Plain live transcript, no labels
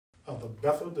of the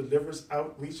Bethel Deliverance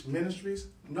Outreach Ministries,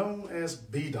 known as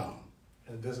BDOM.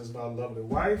 And this is my lovely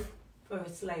wife,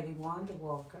 First Lady Wanda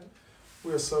Walker.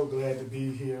 We're so glad to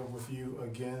be here with you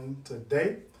again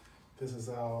today. This is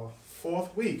our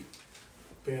 4th week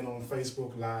being on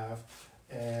Facebook Live,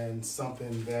 and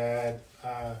something that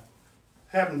I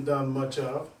haven't done much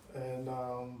of,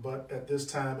 but at this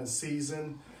time and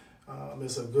season,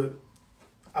 it's a good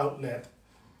outlet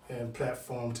and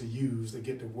platform to use to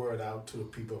get the word out to the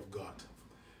people of God.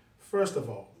 First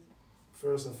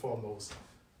and foremost,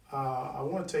 I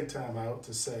want to take time out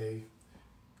to say,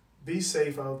 be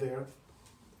safe out there,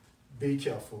 be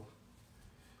careful,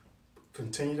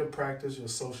 continue to practice your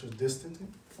social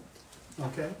distancing,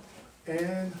 okay?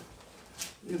 And,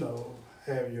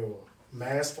 have your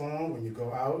mask on when you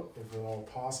go out, if at all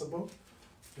possible,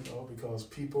 because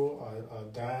people are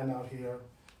dying out here,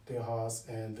 their hearts,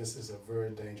 and this is a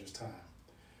very dangerous time.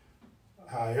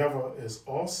 However, it's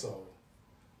also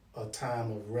a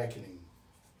time of reckoning,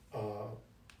 an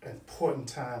important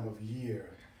time of year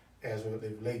as it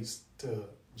relates to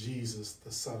Jesus,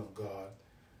 the Son of God,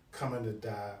 coming to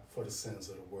die for the sins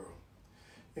of the world.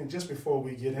 And just before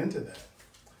we get into that,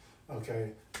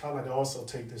 okay, I'd like to also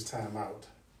take this time out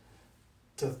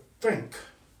to thank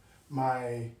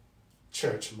my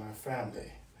church, my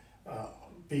family,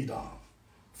 BDOM,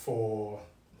 for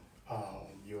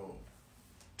your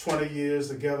 20 years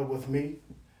together with me.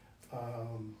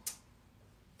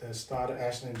 That started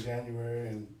actually in January,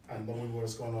 and I know we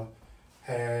was going to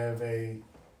have a,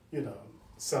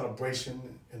 celebration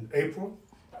in April,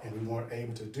 and we weren't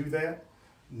able to do that.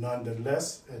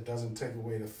 Nonetheless, it doesn't take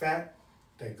away the fact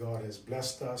that God has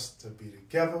blessed us to be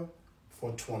together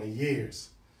for 20 years,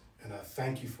 and I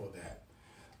thank you for that.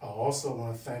 I also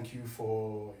want to thank you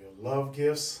for your love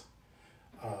gifts,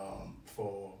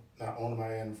 for not only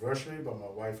my anniversary, but my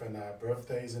wife and I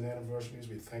birthdays and anniversaries.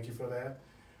 We thank you for that.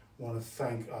 I want to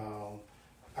thank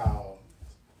our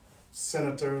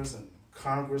senators and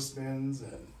congressmen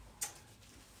and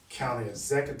county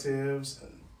executives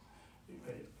and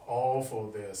all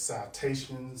for their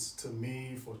citations to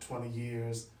me for 20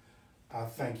 years. I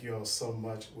thank you all so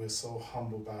much. We're so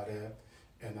humbled by that,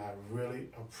 and I really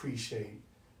appreciate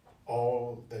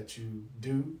all that you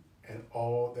do and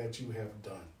all that you have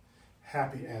done.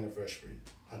 Happy anniversary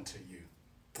unto you.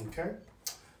 Okay?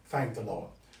 Thank the Lord.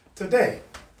 Today,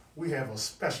 we have a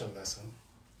special lesson,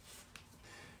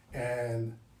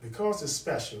 and because it's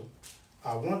special,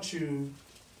 I want you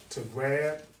to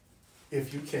grab,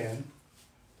 if you can,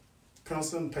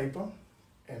 pencil and paper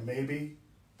and maybe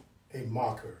a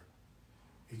marker,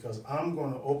 because I'm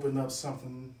going to open up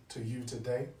something to you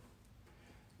today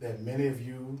that many of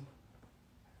you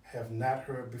have not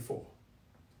heard before.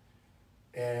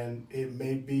 And it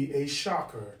may be a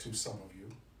shocker to some of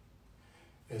you.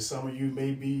 And some of you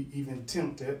may be even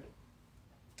tempted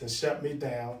to shut me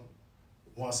down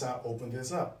once I open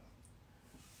this up.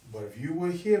 But if you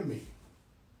will hear me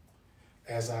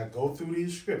as I go through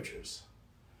these scriptures,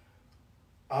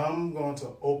 I'm going to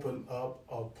open up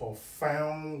a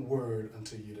profound word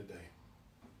unto you today.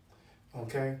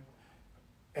 Okay?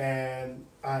 And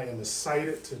I am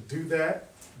excited to do that,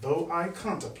 though I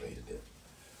contemplated it.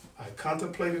 I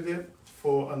contemplated it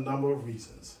for a number of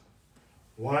reasons.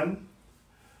 One,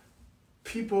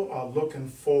 people are looking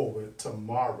forward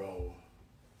tomorrow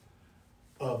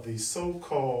of the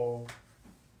so-called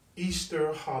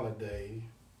Easter holiday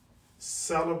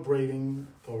celebrating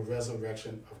the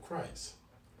resurrection of Christ.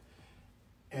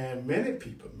 And many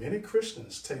people, many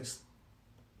Christians take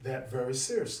that very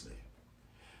seriously.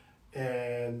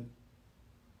 And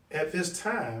at this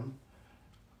time,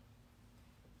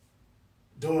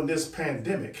 during this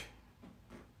pandemic,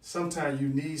 sometimes you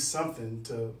need something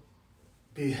to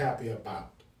be happy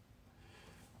about.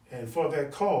 And for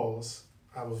that cause,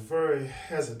 I was very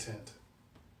hesitant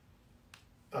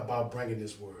about bringing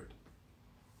this word.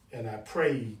 And I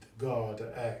prayed God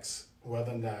to ask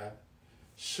whether or not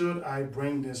should I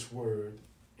bring this word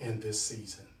in this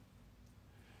season.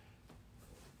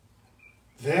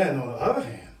 Then, on the other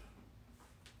hand,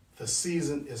 the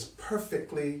season is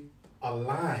perfectly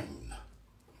aligned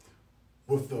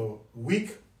with the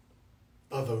week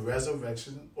of the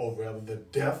resurrection, or rather the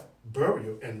death,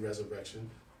 burial, and resurrection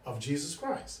of Jesus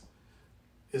Christ.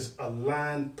 It's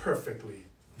aligned perfectly.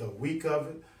 The week of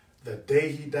it, the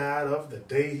day he died of, the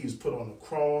day he was put on the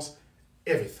cross,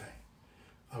 everything.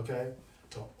 Okay?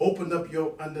 To open up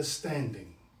your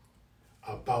understanding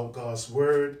about God's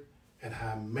word and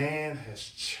how man has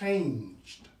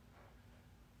changed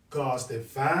God's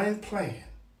divine plan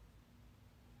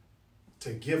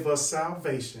to give us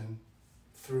salvation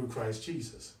through Christ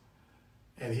Jesus.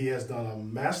 And he has done a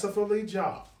masterfully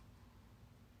job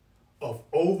of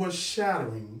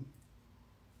overshadowing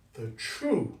the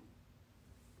true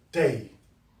day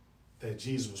that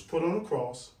Jesus was put on the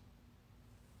cross,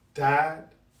 died,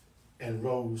 and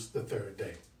rose the third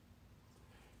day.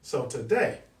 So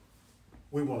today,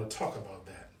 we want to talk about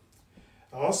that.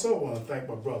 I also want to thank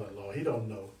my brother-in-law. He don't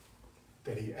know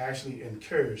that he actually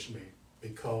encouraged me,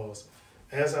 because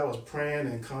as I was praying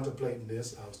and contemplating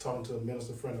this, I was talking to a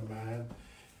minister friend of mine,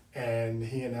 and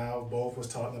he and I both was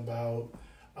talking about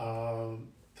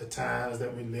the times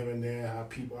that we live in there, how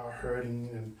people are hurting,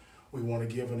 and we want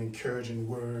to give an encouraging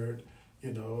word,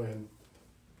 you know,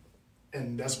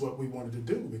 and that's what we wanted to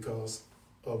do because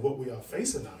of what we are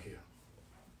facing out here.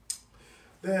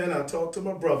 Then I talked to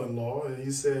my brother-in-law, and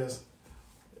he says,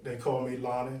 they call me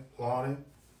Lonnie,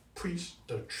 preach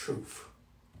the truth.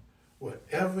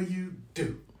 Whatever you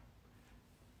do,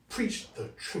 preach the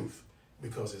truth,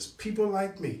 because it's people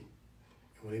like me.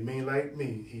 And what he mean like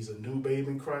me, he's a new babe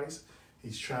in Christ.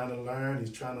 He's trying to learn.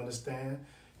 He's trying to understand.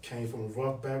 Came from a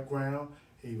rough background.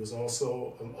 He was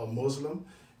also a Muslim.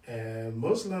 And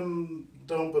Muslims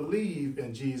don't believe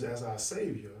in Jesus as our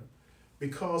Savior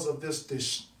because of this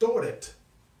distorted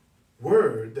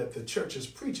word that the church is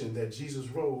preaching, that Jesus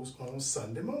rose on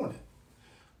Sunday morning.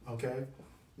 Okay?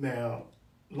 Now,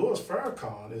 Louis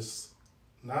Farrakhan is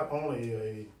not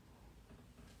only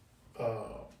a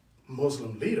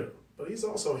Muslim leader, but he's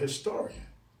also a historian.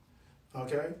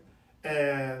 Okay?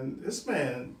 And this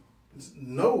man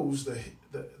knows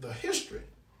the history.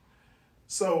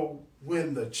 So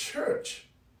when the church,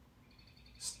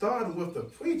 starting with the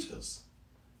preachers,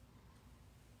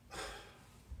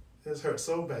 this hurt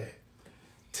so bad,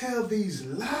 tell these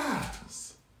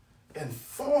lies and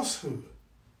falsehood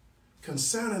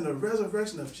concerning the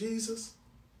resurrection of Jesus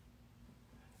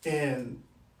and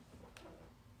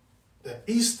the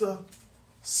Easter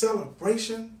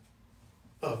celebration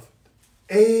of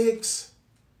eggs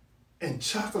and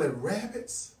chocolate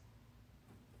rabbits,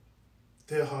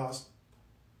 dear hearts,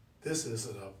 this is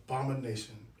an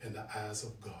abomination in the eyes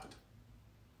of God.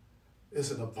 It's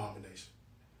an abomination.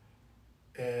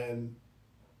 And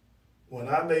when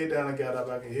I laid down and got up,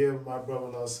 I could hear my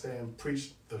brother-in-law saying,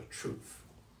 preach the truth.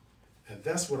 And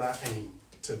that's what I aim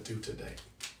to do today.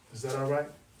 Is that all right?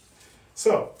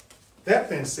 So, that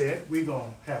being said, we're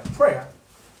going to have prayer,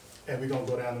 and we're going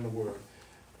to go down in the Word.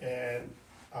 And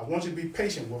I want you to be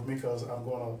patient with me, because I'm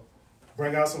going to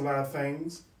bring out some lot of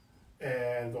things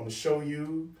and going to show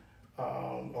you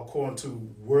according to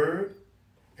Word,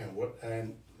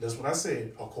 and that's what I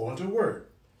said, according to Word.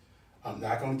 I'm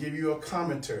not going to give you a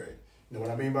commentary. You know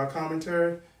what I mean by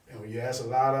commentary? And when you ask a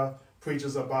lot of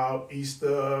preachers about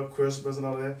Easter, Christmas, and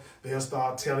all that, they'll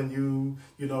start telling you,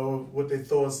 you know, what their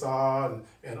thoughts are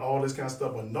and all this kind of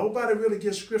stuff. But nobody really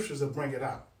gets scriptures to bring it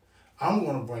out. I'm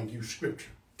going to bring you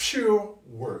scripture, pure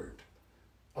word,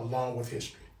 along with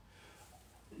history.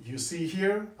 You see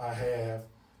here, I have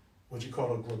what you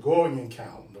call a Gregorian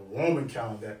calendar, the Roman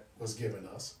calendar that was given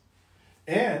us.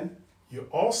 And you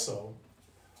also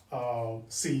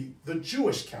see the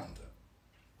Jewish calendar,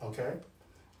 okay?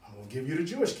 I'm going to give you the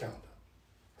Jewish calendar.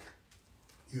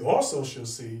 You also should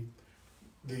see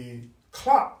the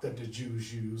clock that the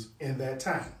Jews used in that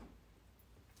time,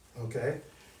 okay?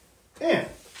 And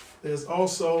there's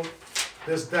also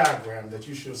this diagram that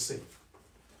you should see,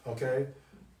 okay?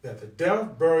 That the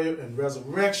death, burial, and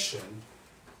resurrection,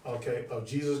 okay, of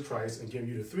Jesus Christ, and give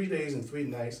you the 3 days and 3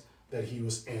 nights that he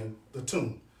was in the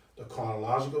tomb, the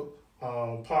chronological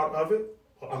part of it,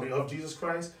 of Jesus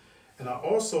Christ. And I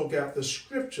also got the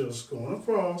scriptures going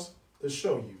across to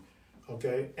show you,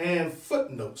 okay, and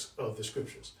footnotes of the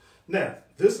scriptures. Now,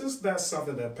 this is not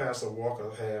something that Pastor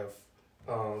Walker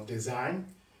have designed.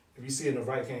 If you see in the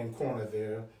right-hand corner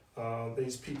there,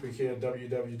 these people here,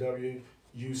 www.ucg,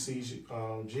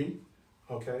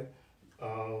 okay,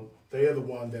 they are the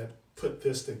one that put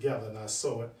this together, and I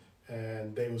saw it,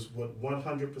 and they was with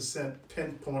 100%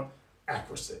 pinpoint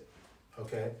accuracy,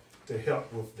 okay, to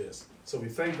help with this. So we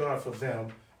thank God for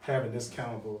them having this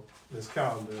calendar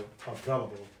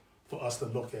available for us to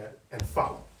look at and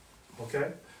follow,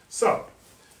 okay? So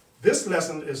this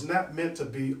lesson is not meant to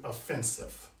be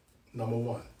offensive, number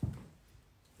one.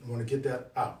 I want to get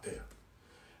that out there.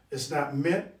 It's not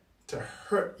meant to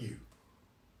hurt you,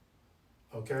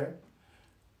 okay?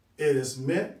 It is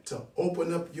meant to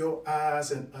open up your eyes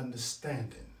and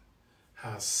understanding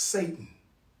how Satan,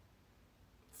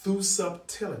 through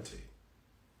subtlety,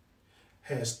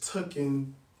 has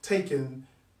taken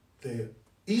the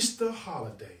Easter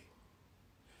holiday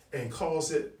and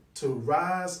caused it to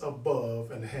rise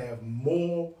above and have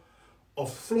more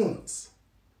affluence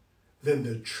than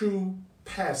the true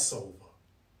Passover,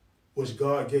 which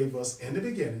God gave us in the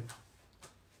beginning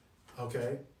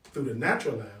okay, through the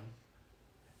natural lamb,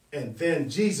 and then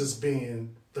Jesus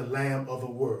being the Lamb of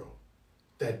the world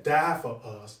that died for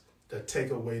us to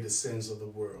take away the sins of the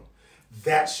world.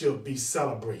 That shall be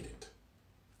celebrated.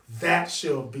 That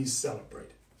shall be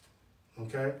celebrated.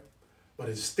 Okay? But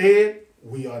instead,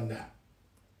 we are not.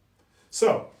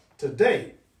 So,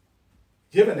 today,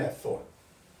 given that thought,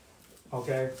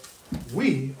 okay,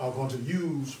 we are going to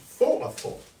use for a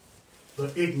thought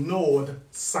the ignored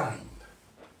sign.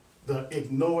 The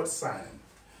ignored sign.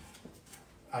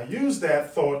 I use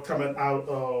that thought coming out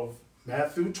of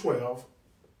Matthew 12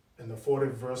 in the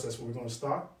 40th verse. That's where we're going to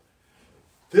start.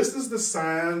 This is the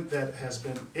sign that has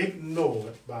been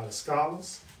ignored by the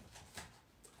scholars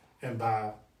and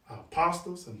by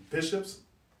apostles and bishops,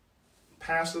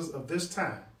 pastors of this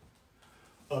time,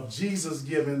 of Jesus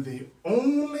giving the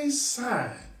only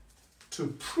sign to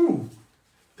prove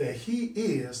that he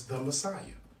is the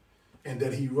Messiah and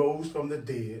that he rose from the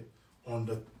dead on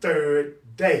the third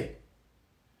day.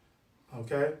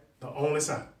 Okay? The only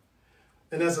sign.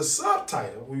 And as a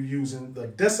subtitle, we're using the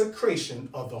desecration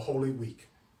of the Holy Week.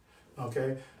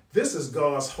 Okay? This is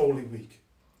God's Holy Week.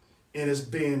 And it's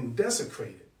being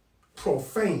desecrated,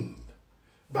 profaned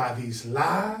by these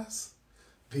lies,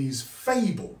 these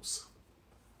fables,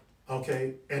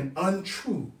 okay, and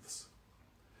untruths.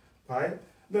 Right?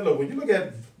 Now look, when you look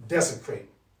at desecrate,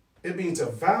 it means to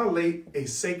violate a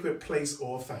sacred place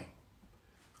or thing.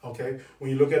 Okay? When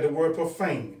you look at the word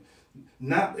profane,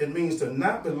 it means to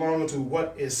not belong to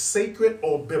what is sacred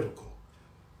or biblical.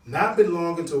 Not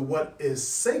belonging to what is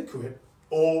sacred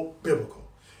or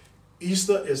biblical.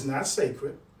 Easter is not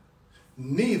sacred,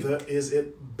 neither is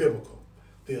it biblical.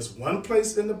 There's one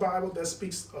place in the Bible that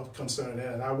speaks of concerning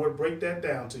that, and I will break that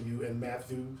down to you in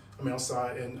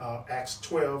in Acts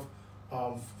 12,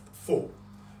 4.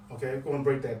 Okay, go and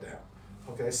break that down.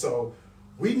 Okay, so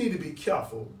we need to be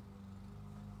careful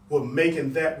with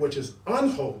making that which is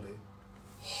unholy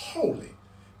holy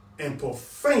and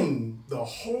profane the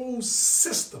whole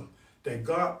system that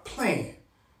God planned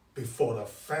before the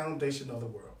foundation of the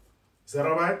world. Is that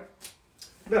all right?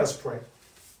 Let us pray.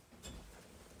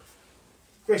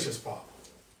 Gracious Father,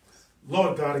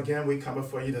 Lord God, again, we come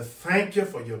before you to thank you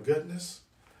for your goodness.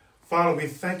 Father, we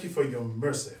thank you for your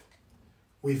mercy.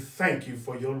 We thank you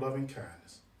for your loving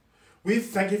kindness. We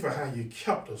thank you for how you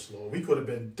kept us, Lord. We could have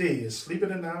been dead,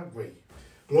 sleeping in our grave.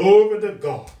 Glory to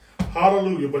God.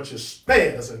 Hallelujah. But you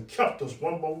spared us and kept us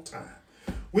one more time.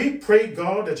 We pray,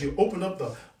 God, that you open up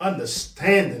the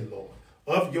understanding, Lord,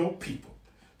 of your people,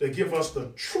 to give us the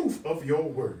truth of your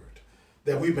word,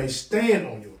 that we may stand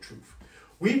on your truth.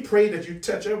 We pray that you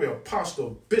touch every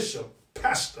apostle, bishop,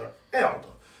 pastor, elder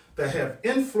that have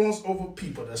influence over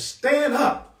people to stand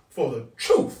up for the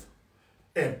truth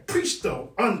and preach the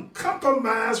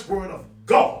uncompromised word of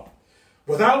God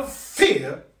without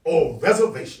fear or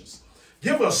reservations.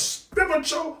 Give us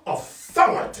spiritual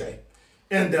authority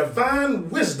and divine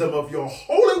wisdom of your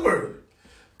holy word.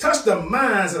 Touch the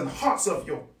minds and hearts of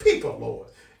your people, Lord,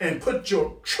 and put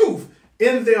your truth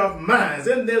in their minds,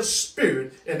 in their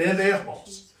spirit, and in their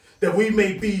hearts, that we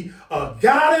may be a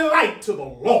guiding light to the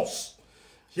lost.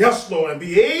 Yes, Lord, and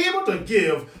be able to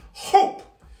give hope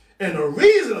and the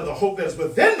reason of the hope that is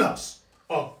within us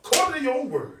according to your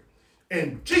word.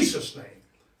 In Jesus' name,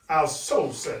 our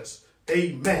soul says,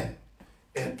 amen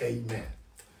and amen.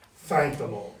 Thank the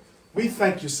Lord. We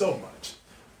thank you so much.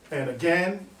 And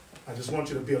again, I just want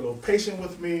you to be a little patient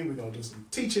with me. We're going to do some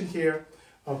teaching here.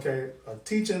 Okay, a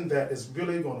teaching that is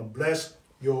really going to bless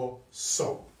your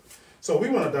soul. So we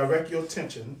want to direct your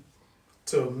attention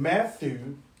to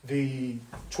Matthew, the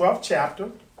 12th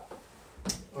chapter.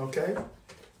 Okay,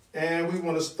 and we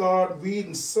want to start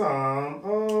reading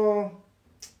some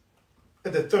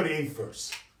at the 38th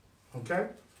verse. Okay,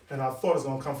 and our thought is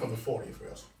going to come from the 40th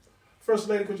verse. First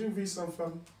Lady, could you read something for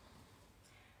me?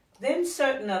 Then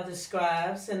certain of the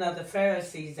scribes and of the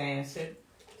Pharisees answered,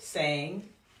 saying,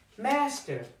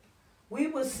 Master, we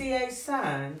will see a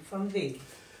sign from thee.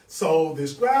 So the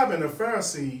scribe and the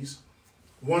Pharisees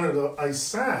wanted a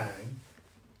sign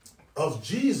of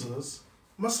Jesus'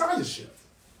 messiahship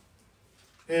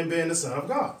and being the Son of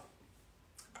God.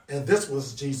 And this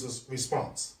was Jesus'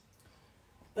 response.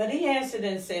 But he answered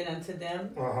and said unto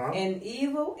them, An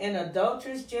evil and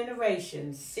adulterous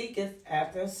generation seeketh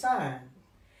after a sign,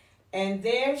 and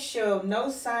there shall no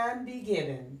sign be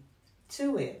given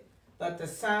to it, but the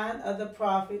sign of the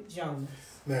prophet Jonas.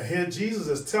 Now here Jesus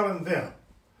is telling them,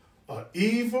 an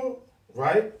evil,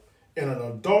 right, and an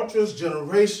adulterous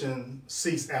generation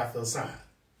seeks after a sign,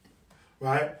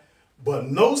 right? But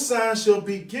no sign shall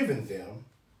be given them,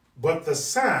 but the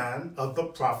sign of the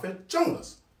prophet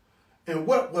Jonas. And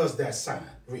what was that sign?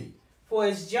 Read. For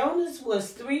as Jonas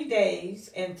was 3 days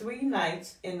and 3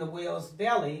 nights in the whale's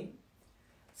belly,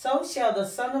 so shall the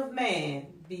Son of Man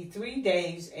be 3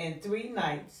 days and 3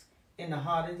 nights in the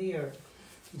heart of the earth.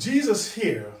 Jesus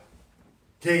here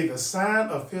gave the sign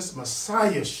of his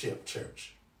messiahship,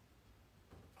 church.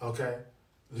 Okay?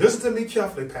 Listen to me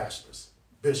carefully, pastors,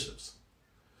 bishops.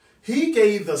 He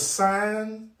gave the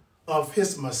sign of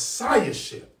his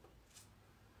messiahship,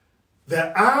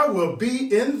 that I will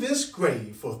be in this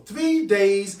grave for 3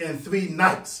 days and 3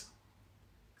 nights,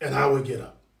 and I will get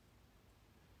up.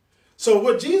 So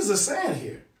what Jesus is saying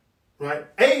here, right?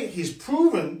 A, he's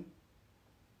proven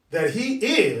that he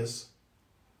is,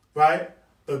 right,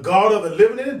 the God of the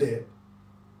living and the dead,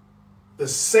 the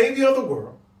Savior of the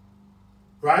world,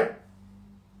 right?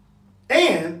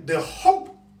 And the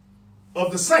hope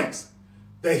of the saints,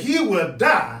 that he will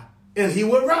die and he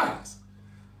will rise.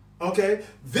 Okay?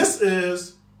 This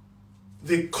is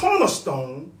the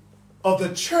cornerstone of the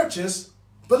church's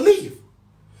belief.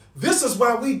 This is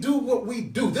why we do what we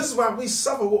do. This is why we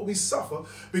suffer what we suffer,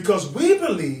 because we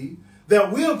believe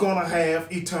that we're going to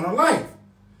have eternal life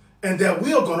and that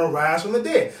we're going to rise from the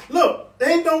dead. Look,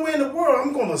 there ain't no way in the world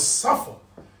I'm going to suffer,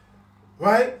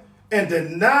 right? And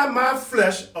deny my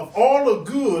flesh of all the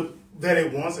good that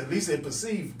it wants, at least it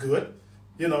perceived good,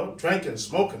 you know, drinking,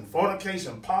 smoking,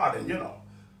 fornication, partying, you know,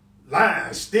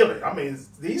 lying, stealing. I mean,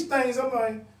 these things, I'm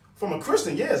like, from a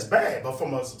Christian, yeah, it's bad, but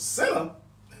from a sinner,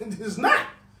 it's not.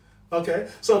 Okay,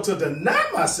 so to deny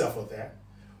myself of that,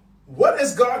 what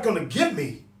is God going to give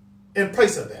me in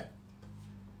place of that?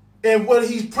 And what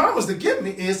he's promised to give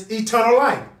me is eternal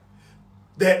life.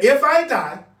 That if I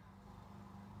die,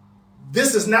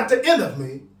 this is not the end of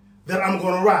me, that I'm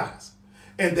going to rise.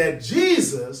 And that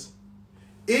Jesus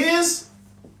is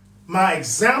my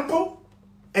example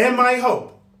and my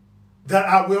hope that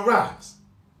I will rise.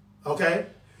 Okay?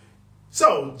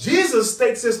 So Jesus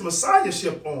stakes his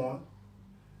messiahship on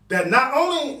that not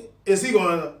only is he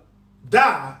going to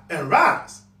die and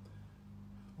rise,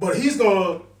 but he's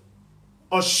going to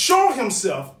assure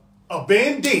himself of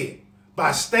being dead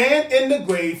by staying in the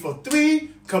grave for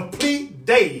 3 complete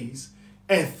days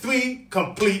and 3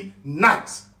 complete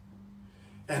nights.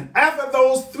 And after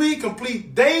those 3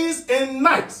 complete days and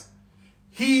nights,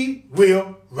 he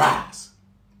will rise.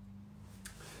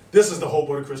 This is the hope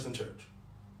of the Christian church.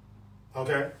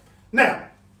 Okay? Now,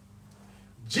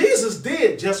 Jesus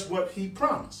did just what he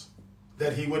promised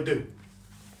that he would do.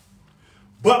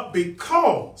 But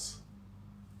because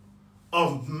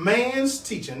of man's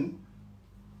teaching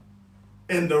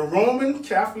in the Roman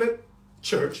Catholic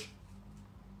Church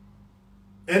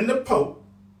and the Pope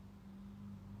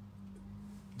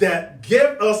that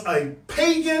give us a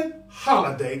pagan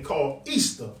holiday called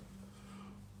Easter,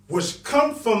 which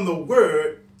comes from the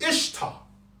word Ishtar,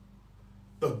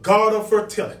 the god of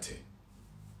fertility.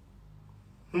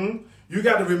 You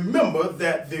got to remember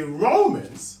that the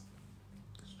Romans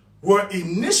were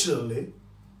initially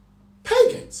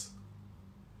pagans.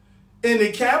 And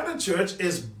the Catholic Church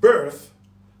is birthed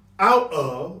out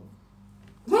of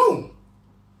Rome.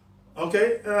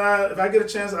 Okay, if I get a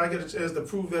chance to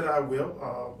prove that, I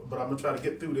will. But I'm going to try to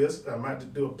get through this. I might have to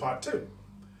do a part 2.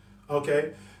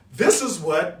 Okay, this is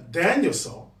what Daniel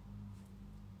saw.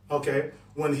 Okay,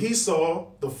 when he saw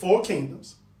the 4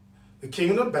 kingdoms. The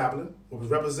kingdom of Babylon was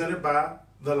represented by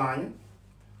the lion,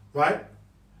 right?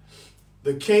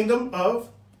 The kingdom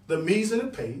of the Medes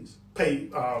and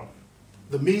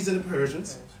the Medes and the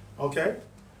Persians, okay,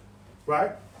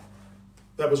 right?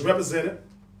 That was represented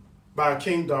by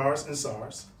King Darius and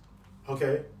Cyrus,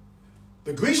 okay?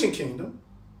 The Grecian kingdom,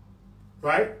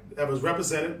 right? That was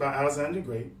represented by Alexander the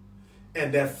Great.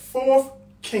 And that 4th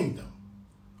kingdom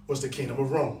was the kingdom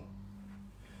of Rome.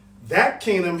 That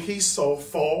kingdom he saw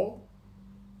fall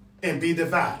and be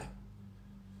divided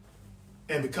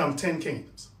and become 10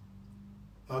 kingdoms,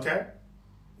 okay,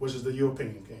 which is the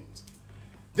European kingdoms.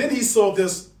 Then he saw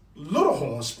this little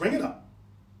horn springing up,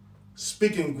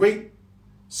 speaking great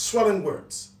swelling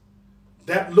words.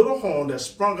 That little horn that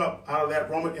sprung up out of that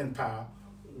Roman Empire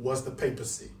was the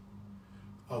papacy,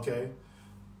 okay,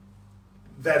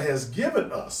 that has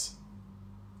given us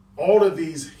all of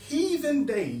these heathen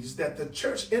days that the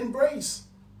church embraced.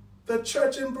 The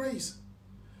church embraced.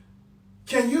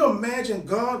 Can you imagine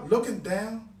God looking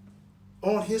down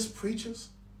on his preachers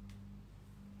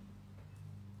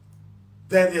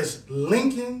that is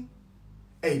linking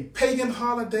a pagan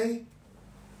holiday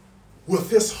with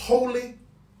his holy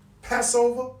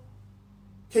Passover?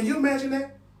 Can you imagine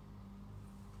that?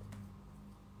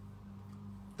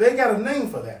 They got a name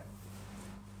for that.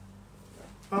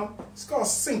 It's called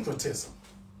syncretism.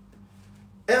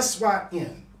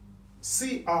 S-Y-N-C-R-E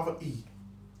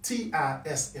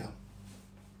TISM.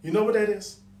 You know what that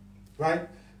is? Right?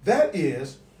 That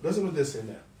is, listen to this in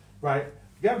there, right?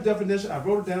 You got a definition. I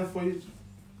wrote it down for you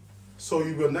so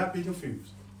you will not be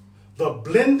confused. The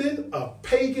blending of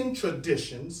pagan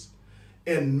traditions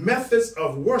and methods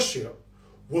of worship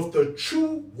with the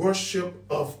true worship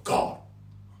of God.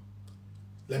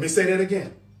 Let me say that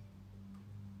again.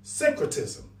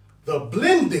 Syncretism, the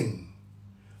blending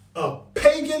of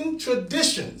pagan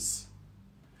traditions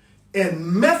and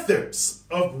methods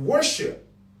of worship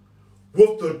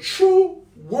with the true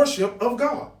worship of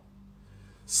God.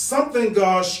 Something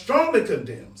God strongly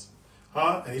condemns.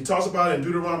 And he talks about it in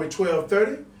Deuteronomy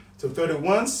 12:30 to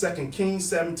 31, 2 Kings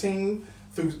 17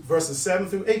 through verses 7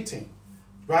 through 18.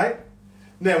 Right?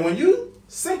 Now, when you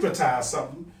syncretize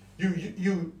something,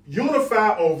 you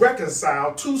unify or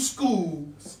reconcile two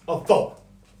schools of thought.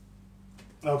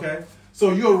 Okay?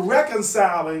 So you're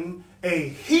reconciling a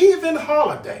heathen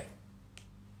holiday,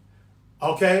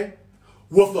 okay,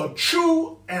 with a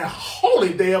true and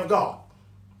holy day of God.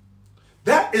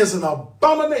 That is an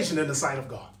abomination in the sight of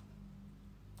God.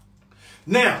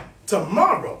 Now,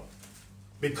 tomorrow,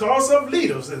 because of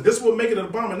leaders, and this will make it an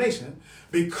abomination,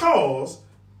 because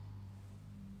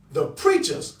the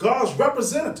preachers, God's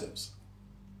representatives,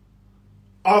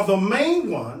 are the main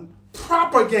one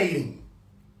propagating,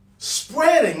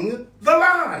 spreading the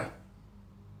lie,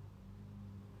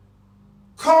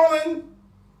 calling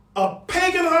a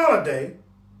pagan holiday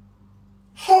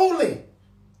holy.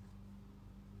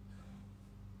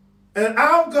 And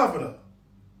our governor,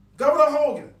 Governor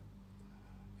Hogan,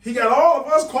 he got all of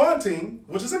us quarantined,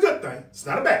 which is a good thing. It's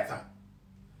not a bad thing.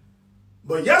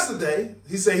 But yesterday,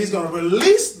 he said he's going to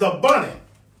release the bunny.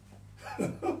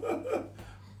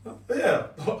 Yeah,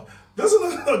 this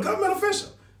is a government official.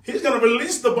 He's going to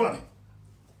release the bunny.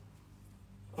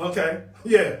 Okay,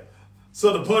 yeah.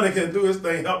 So the bunny can do his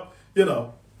thing, help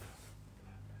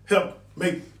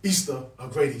make Easter a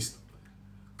great Easter.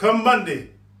 Come Monday,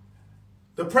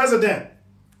 the president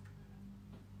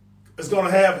is going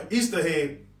to have Easter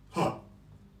egg hunt.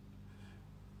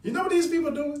 You know what these people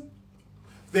are doing?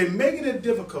 They're making it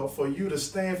difficult for you to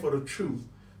stand for the truth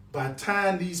by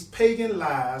tying these pagan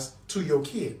lies to your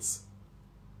kids.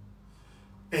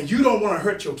 And you don't want to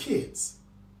hurt your kids.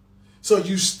 So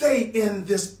you stay in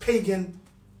this pagan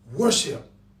worship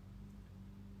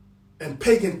and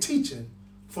pagan teaching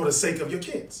for the sake of your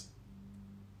kids.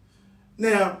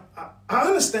 Now, I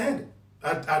understand it.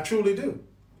 I truly do.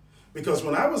 Because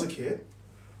when I was a kid,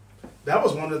 that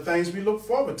was one of the things we looked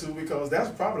forward to, because that's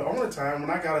probably the only time when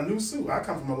I got a new suit. I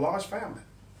come from a large family.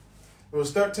 It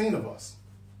was 13 of us.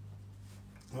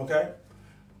 Okay?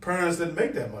 Parents didn't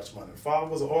make that much money. Father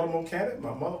was an automobile mechanic.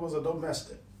 My mother was a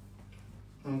domestic.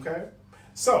 Okay?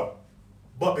 So,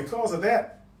 but because of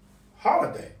that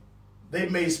holiday, they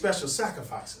made special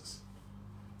sacrifices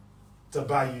to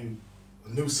buy you a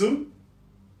new suit.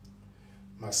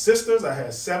 My sisters, I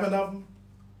had 7 of them.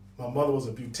 My mother was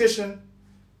a beautician.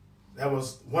 That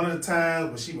was one of the times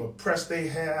when she would press their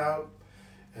hair out.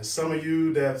 And some of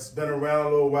you that's been around a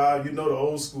little while, you know the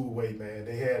old school way, man.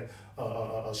 They had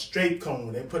a straight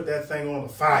comb. They put that thing on the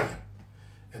fire.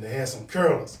 And they had some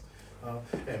curlers.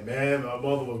 And man, my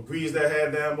mother would grease that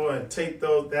hair down, boy, and take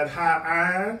that hot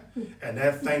iron. And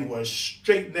that thing would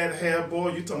straighten that hair,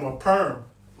 boy. You talking about perm.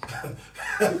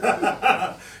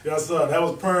 Yes, sir. That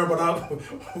was perm without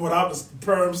the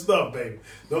perm stuff, baby.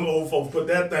 Them old folks put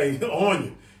that thing on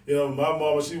you. You know, my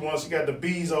mama, she got the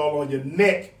beads all on your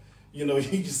neck. You know, you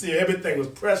can see everything was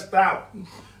pressed out.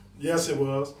 Yes, it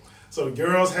was. So the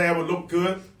girls' hair would look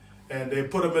good, and they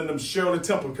put them in them Shirley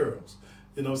Temple curls.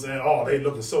 You know what I'm saying? Oh, they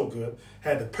looking so good.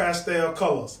 Had the pastel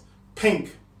colors,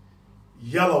 pink,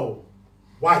 yellow,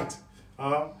 white.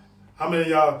 How many of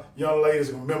y'all young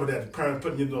ladies remember that? The parents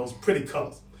putting you in those pretty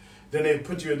colors. Then they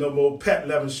put you in those little patent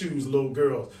leather shoes, little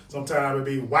girls. Sometimes it'd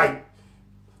be white,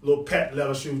 little patent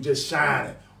leather shoes just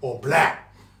shining, or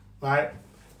black, right?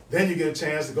 Then you get a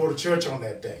chance to go to church on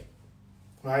that day,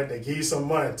 right? They give you some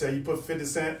money, tell you put 50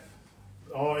 cents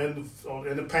in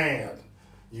the pan.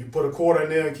 You put a quarter in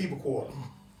there and keep a quarter,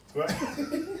 right?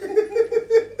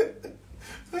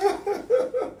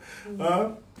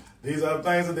 These are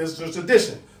things that this is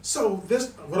tradition. So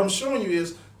what I'm showing you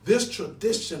is this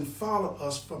tradition followed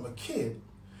us from a kid,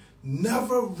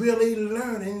 never really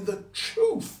learning the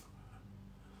truth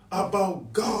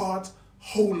about God's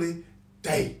holy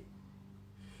day.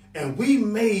 And we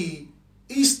made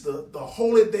Easter the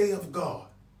holy day of God,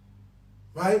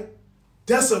 right?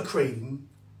 Desecrating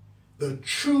the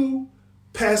true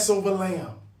Passover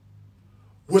lamb,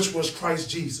 which was Christ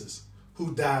Jesus,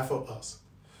 who died for us.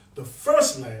 The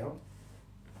first lamb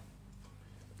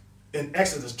in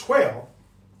Exodus 12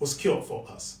 was killed for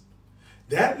us.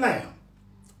 That lamb,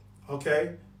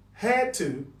 okay, had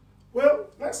to, well,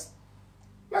 let's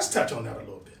touch on that a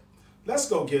little bit. Let's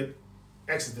go get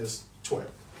Exodus 12.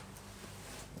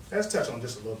 Let's touch on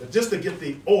this a little bit, just to get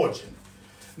the origin.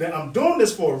 Now, I'm doing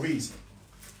this for a reason,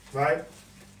 right?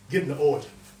 Getting the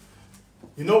origin.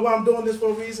 You know why I'm doing this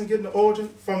for a reason, getting the origin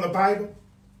from the Bible?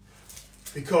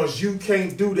 Because you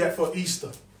can't do that for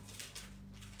Easter.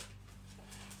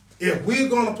 If we're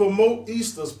going to promote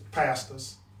Easter's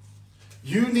pastors,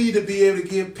 you need to be able to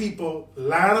give people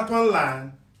line upon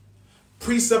line,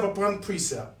 precept upon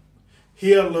precept,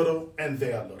 here a little and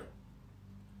there a little.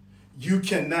 You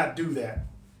cannot do that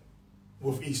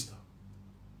with Easter.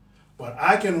 But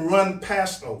I can run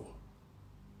Passover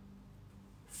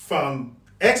from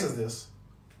Exodus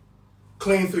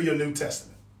clean through your New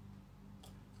Testament.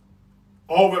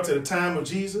 All the way up to the time of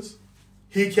Jesus,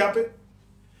 he kept it.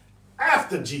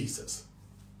 After Jesus,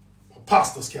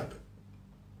 apostles kept it.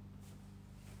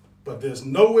 But there's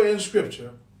nowhere in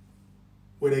Scripture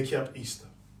where they kept Easter.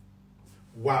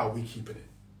 Why are we keeping it?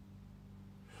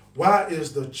 Why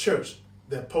is the church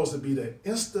that's supposed to be the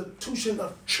institution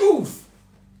of truth,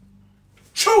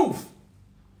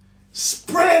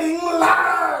 spreading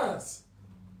lies?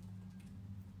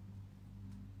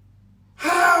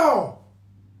 How?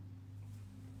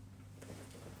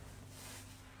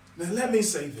 Now let me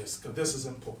say this, because this is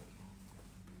important.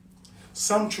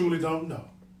 Some truly don't know.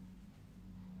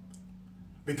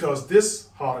 Because this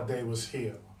holiday was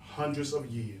here hundreds of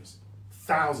years,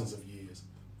 thousands of years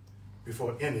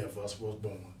before any of us was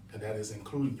born, and that is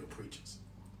including your preachers.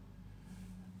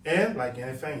 And like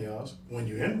anything else, when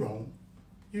you're in Rome,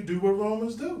 you do what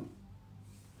Romans do.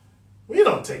 We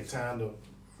don't take time to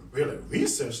really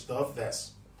research stuff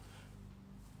that's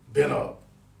been a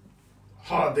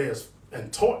holiday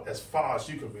and taught as far as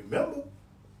you can remember.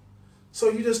 So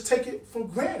you just take it for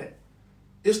granted.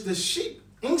 It's the sheep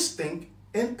instinct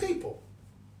in people.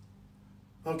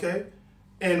 Okay?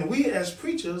 And we as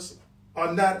preachers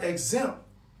are not exempt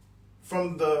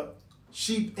from the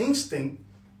sheep instinct,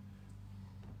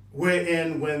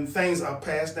 wherein when things are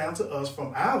passed down to us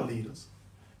from our leaders,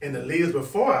 and the leaders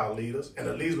before our leaders, and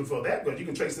the leaders before that, because you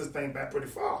can trace this thing back pretty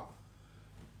far.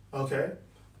 Okay?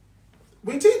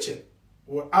 We teach it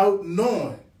without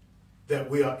knowing that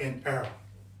we are in error.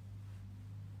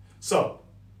 So,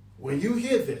 when you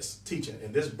hear this teaching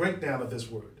and this breakdown of this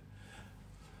word,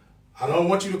 I don't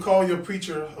want you to call your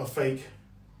preacher a fake,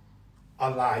 a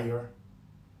liar,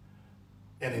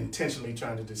 and intentionally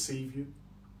trying to deceive you,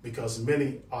 because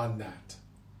many are not.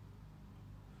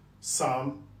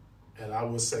 Some, and I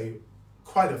would say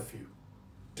quite a few,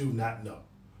 do not know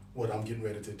what I'm getting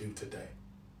ready to do today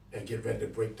and get ready to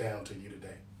break down to you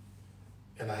today.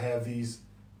 And I have these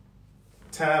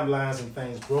timelines and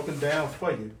things broken down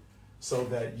for you so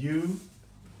that you,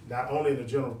 not only the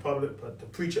general public, but the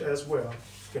preacher as well,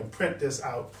 can print this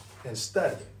out and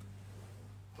study it,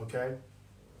 okay?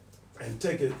 And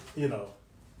take it,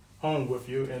 home with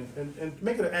you and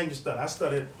make it an annual study. I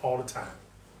study it all the time,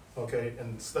 okay?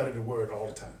 And study the word all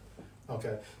the time,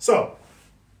 okay? So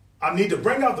I need to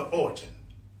bring out the origin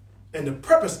and the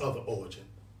purpose of the origin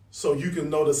so you can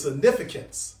know the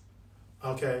significance,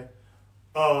 okay,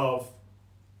 of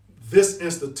this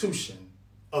institution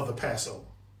of the Passover,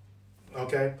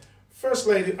 okay? First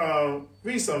lady,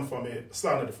 read something for me,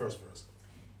 starting at the first verse.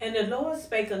 And the Lord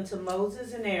spake unto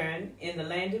Moses and Aaron in the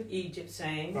land of Egypt,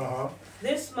 saying,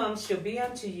 This month shall be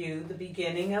unto you the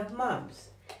beginning of months.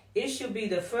 It shall be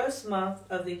the first month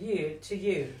of the year to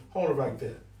you. Hold it right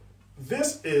there.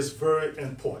 This is very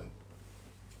important,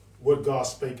 what God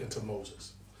spake unto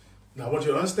Moses. Now, I want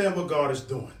you to understand what God is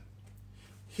doing.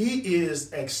 He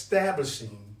is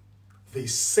establishing the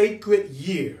sacred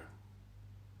year,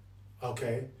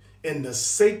 okay, in the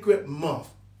sacred month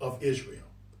of Israel.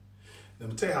 Let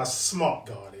me tell you how smart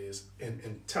God is and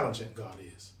intelligent God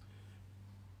is.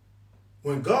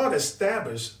 When God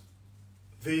established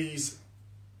these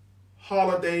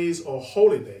holidays or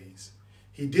holy days,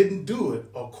 he didn't do it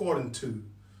according to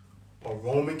a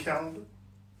Roman calendar,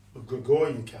 a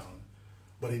Gregorian calendar,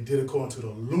 but he did it according to the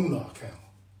lunar calendar.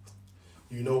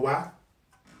 You know why?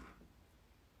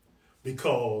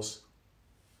 Because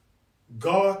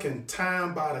God can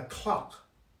time by the clock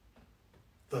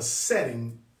the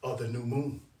setting of the new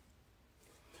moon.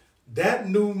 That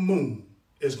new moon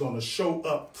is going to show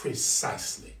up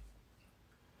precisely.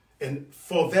 And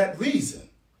for that reason,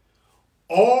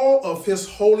 all of his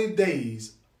holy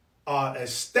days are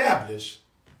established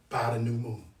by the new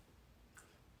moon.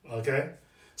 Okay?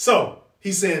 So,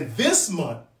 he's saying this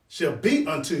month shall be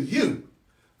unto you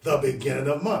the beginning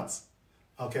of months.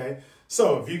 Okay?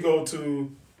 So, if you go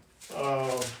to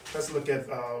let's look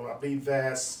at, I believe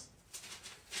that's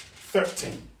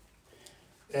 13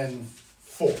 and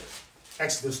 4.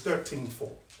 Exodus 13:4.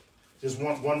 Just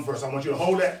one verse. I want you to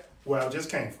hold that where I just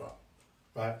came from,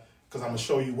 right? Because I'm going to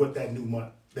show you what that new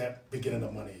month, that beginning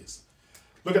of money is.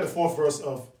 Look at the 4th verse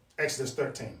of Exodus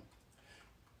 13.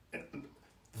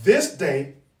 This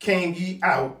day came ye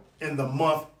out in the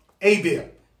month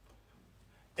Abib.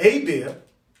 Abib,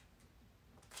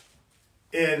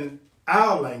 in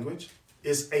our language,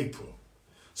 is April.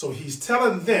 So he's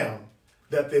telling them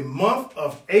that the month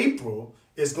of April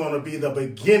is going to be the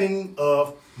beginning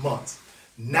of months,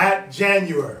 not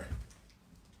January.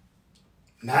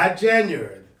 Not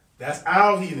January. That's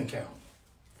our heathen count.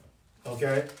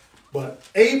 Okay? But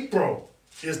April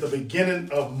is the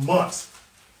beginning of months,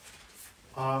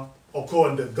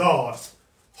 according to God's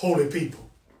holy people.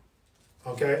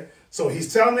 Okay? So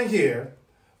he's telling me here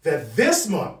that this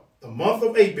month, the month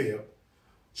of Abib,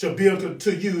 shall be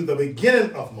unto you the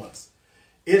beginning of months.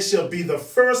 It shall be the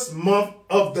first month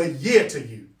of the year to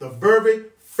you. The very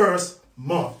first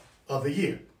month of the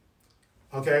year.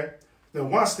 Okay? Now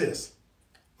watch this.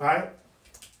 Right?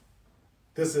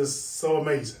 This is so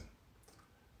amazing.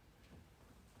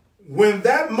 When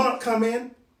that month come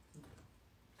in,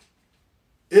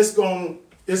 it's going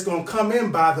to come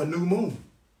in by the new moon.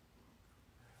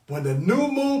 When the new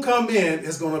moon come in,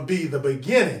 it's going to be the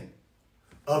beginning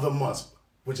of the month,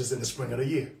 which is in the spring of the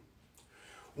year.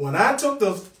 When I took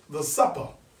the supper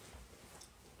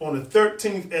on the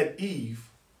 13th at eve,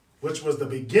 which was the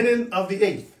beginning of the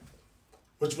 8th,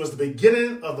 which was the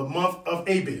beginning of the month of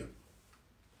Abib,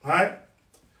 right?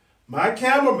 My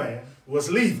cameraman was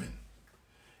leaving.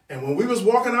 And when we was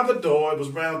walking out the door, it was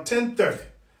around 10:30.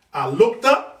 I looked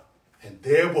up, and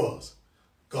there it was.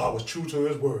 God was true to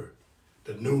his word.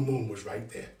 The new moon was right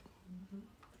there.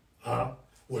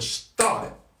 Which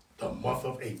started the month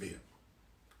of Abib,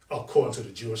 according to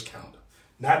the Jewish calendar.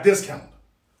 Not this calendar,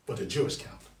 but the Jewish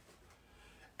calendar.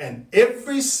 And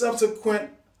every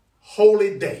subsequent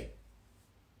holy day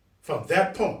from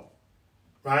that point,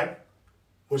 right,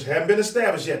 which hadn't been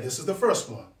established yet, this is the first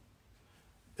one,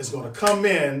 is going to come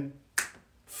in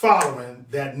following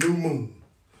that new moon,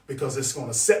 because it's going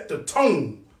to set the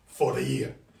tone for the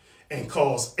year and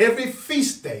cause every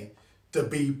feast day to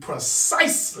be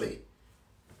precisely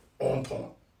on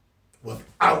point,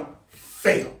 without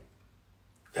fail.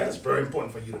 That is very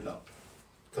important for you to know,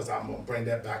 because I'm going to bring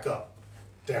that back up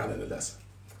down in the lesson.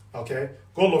 Okay?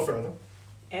 Go a little further.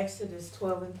 Exodus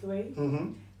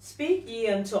 12:3. Speak ye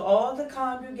unto all the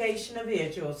congregation of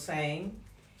Israel, saying,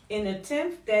 in the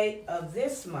 10th day of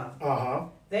this month,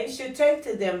 they should take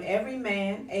to them every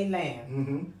man a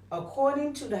lamb,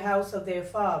 according to the house of their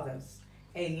fathers,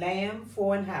 a lamb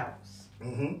for an house.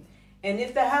 And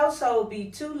if the household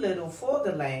be too little for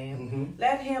the lamb,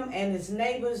 let him and his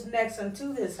neighbors next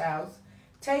unto his house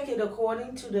take it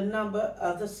according to the number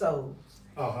of the souls.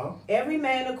 Every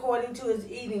man according to his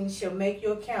eating shall make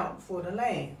your count for the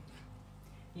lamb.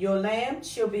 Your lamb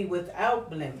shall be without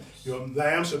blemish. Your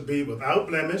lamb should be without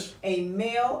blemish. A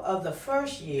male of the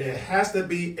first year. It has to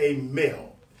be a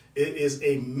male. It is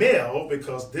a male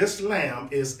because this lamb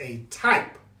is a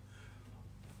type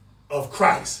of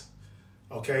Christ.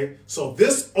 Okay? So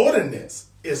this ordinance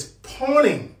is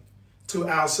pointing to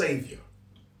our Savior.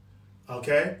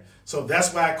 Okay? So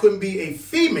that's why it couldn't be a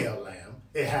female lamb.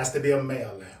 It has to be a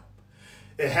male lamb.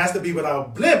 It has to be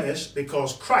without blemish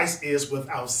because Christ is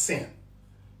without sin.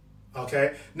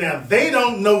 Okay? Now, they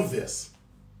don't know this.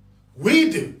 We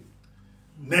do,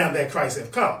 now that Christ has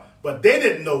come. But they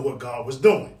didn't know what God was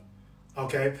doing.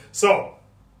 Okay? So,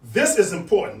 this is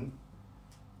important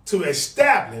to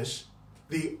establish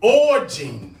the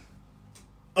origin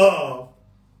of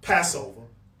Passover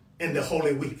in the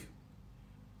Holy Week.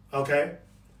 Okay?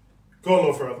 Go a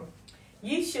little further.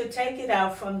 Ye shall take it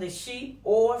out from the sheep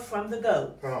or from the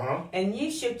goat, and ye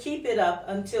shall keep it up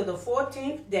until the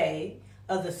 14th day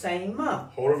of the same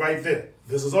month. Hold it right there.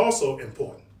 This is also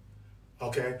important,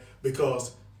 okay?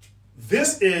 Because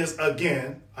this is,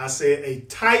 again, I said, a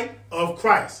type of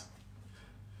Christ.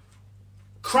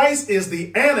 Christ is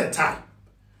the antitype,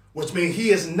 which means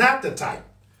he is not the type,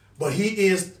 but he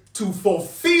is to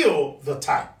fulfill the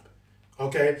type,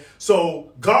 okay?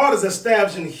 So God is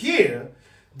establishing here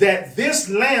that this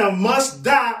lamb must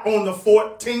die on the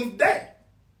 14th day.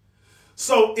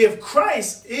 So if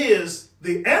Christ is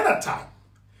the antitype,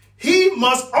 he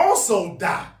must also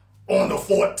die on the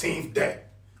 14th day,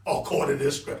 according to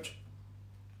this scripture.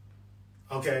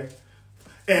 Okay?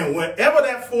 And whenever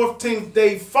that 14th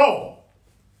day fall,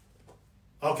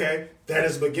 okay, that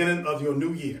is the beginning of your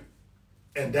new year.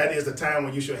 And that is the time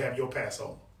when you should have your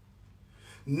Passover.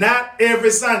 not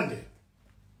every Sunday,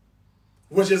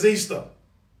 which is Easter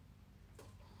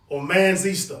or man's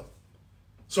Easter.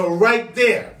 So right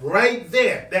there,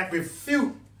 that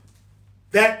refute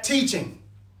that teaching.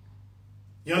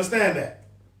 You understand that?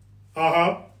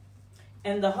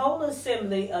 And the whole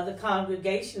assembly of the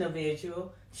congregation of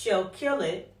Israel shall kill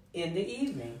it in the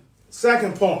evening.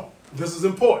 Second point, this is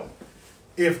important.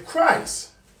 If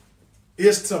Christ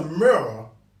is to mirror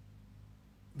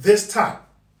this type,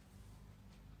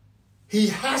 he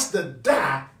has to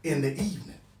die in the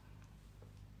evening.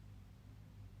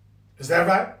 Is that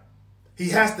right? He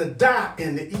has to die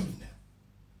in the evening.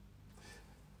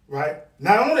 Right?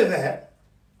 Not only that,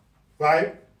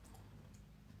 right?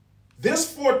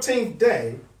 This 14th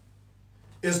day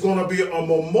is going to be a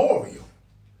memorial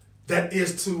that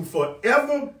is to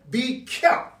forever be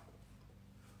kept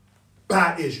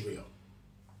by Israel.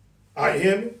 Are you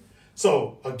hearing me?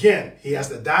 So, again, he has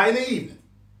to die in the evening.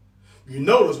 You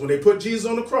notice when they put Jesus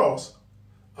on the cross,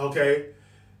 okay,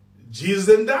 Jesus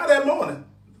didn't die that morning,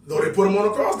 though they put him on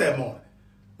the cross that morning,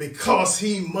 because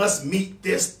he must meet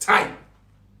this type.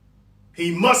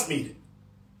 He must meet it.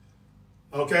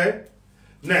 Okay?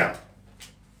 Now,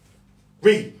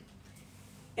 read.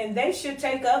 And they should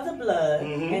take of the blood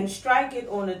and strike it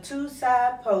on the two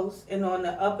side posts and on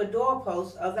the upper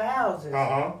doorposts of the houses,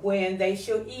 wherein they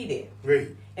shall eat it.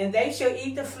 Read. And they shall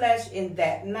eat the flesh in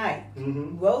that night,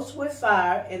 roast with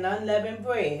fire and unleavened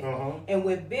bread, and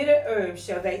with bitter herbs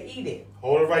shall they eat it.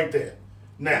 Hold it right there.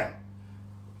 Now,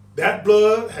 that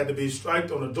blood had to be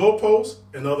struck on the doorpost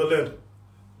and other lintel.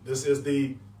 This is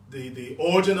the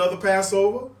origin of the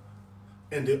Passover.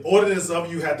 And the ordinance of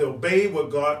you had to obey what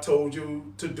God told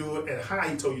you to do it and how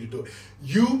he told you to do it.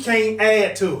 You can't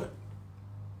add to it.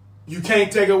 You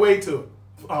can't take away to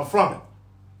it, from it.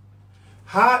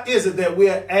 How is it that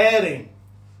we're adding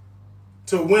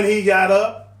to when he got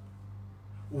up,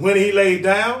 when he laid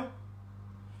down,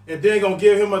 and then going to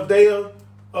give him a day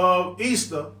of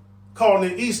Easter,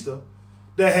 calling it Easter,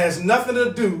 that has nothing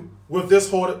to do with this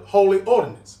holy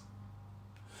ordinance?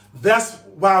 That's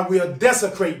why we are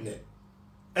desecrating it.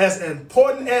 As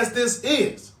important as this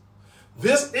is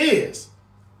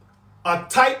a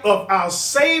type of our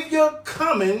Savior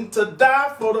coming to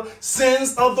die for the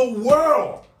sins of the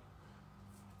world.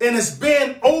 And it's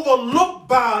been overlooked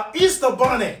by an Easter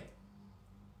bunny.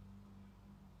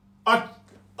 A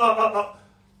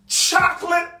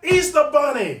chocolate Easter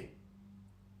bunny.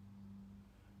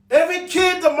 Every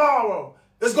kid tomorrow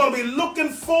is going to be looking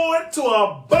forward to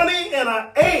a bunny and an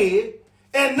egg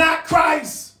and not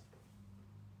Christ.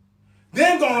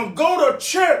 They're going to go to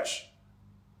church,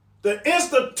 the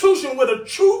institution where the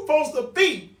truth supposed to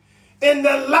be, and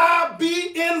the lie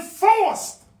be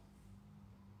enforced.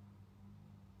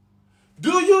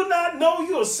 Do you not know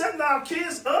you are setting our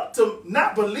kids up to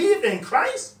not believe in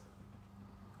Christ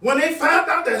when they found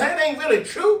out that that ain't really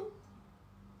true?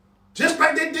 Just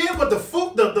like they did with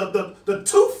the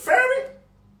tooth fairy?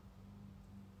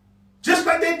 Just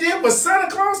like they did with Santa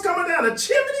Claus coming down the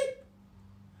chimney?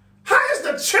 How is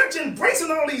the church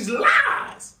embracing all these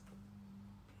lies?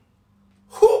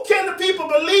 Who can the people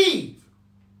believe?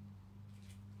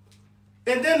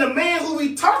 And then the man who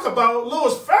we talk about,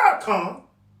 Louis Farrakhan,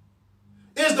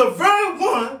 is the very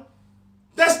one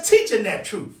that's teaching that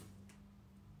truth.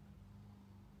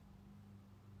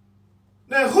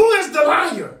 Now, who is the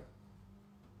liar?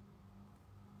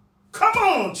 Come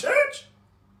on, church.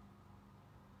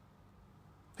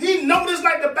 He knows this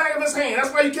like the back of his hand.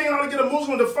 That's why you can't hardly get a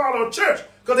Muslim to follow a church,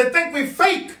 because they think we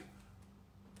fake.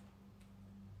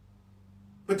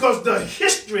 Because the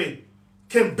history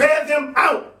can bear them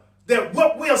out that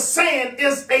what we're saying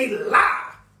is a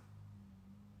lie.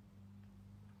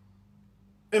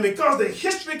 And because the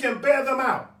history can bear them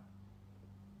out,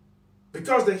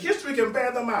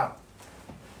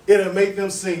 it'll make them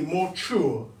seem more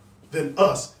true than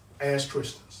us as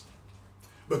Christians.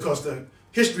 Because the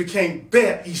history can't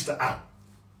bear Easter out.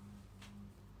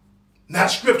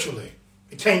 Not scripturally.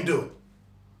 It can't do it.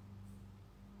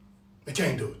 It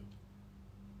can't do it.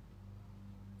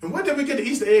 And where did we get the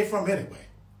Easter egg from anyway?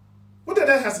 What did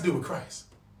that have to do with Christ?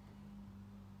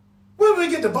 Where did we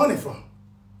get the bunny from?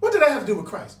 What did that have to do with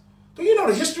Christ? Do you know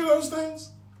the history of those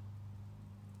things?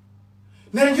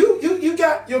 Now you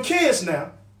got your kids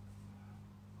now,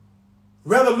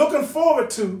 rather looking forward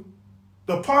to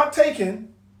the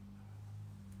partaking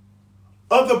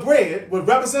of the bread, which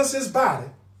represents his body,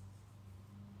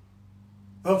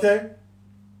 okay,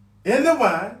 in the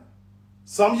wine.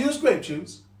 Some use grape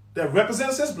juice that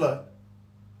represents his blood.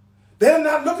 They're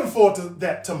not looking forward to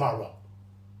that tomorrow.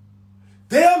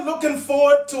 They're looking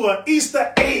forward to an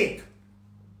Easter egg.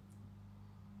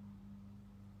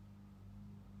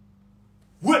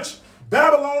 which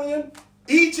Babylonian,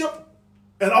 Egypt,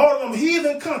 and all of them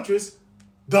heathen countries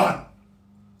done.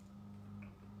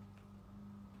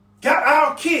 Got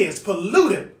our kids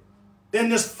polluted in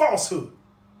this falsehood.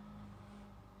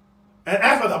 And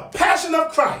after the Passion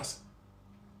of Christ,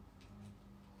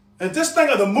 and just think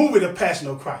of the movie, The Passion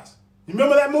of Christ. You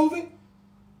remember that movie?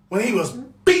 When he was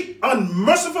beat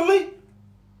unmercifully?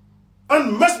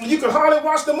 Unmercifully, you could hardly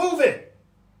watch the movie.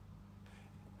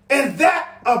 And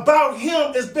that about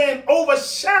him is being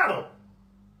overshadowed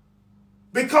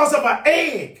because of an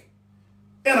egg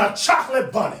and a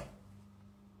chocolate bunny.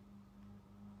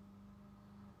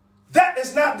 That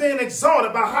is not being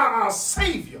exalted by how our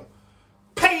Savior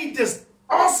paid this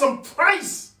awesome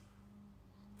price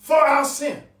for our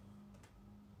sin.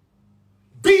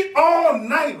 Beat all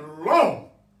night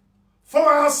long for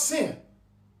our sin.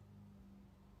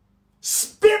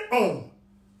 Spit on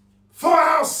for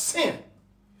our sin.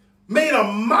 Made a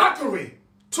mockery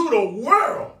to the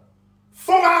world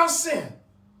for our sin.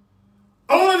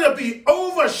 Only to be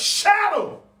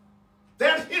overshadowed,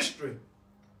 that history,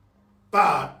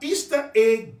 by an Easter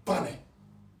egg bunny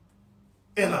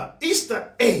and an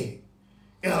Easter egg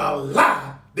and a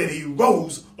lie that he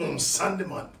rose on Sunday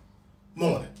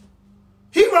morning.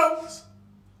 He rose.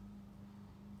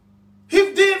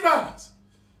 He did rise.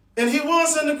 And he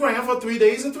was in the ground for 3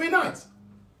 days and 3 nights.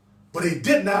 But he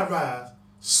did not rise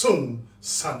soon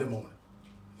Sunday morning.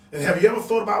 And have you ever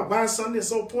thought about why Sunday is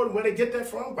so important? Where they get that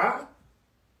from? Why?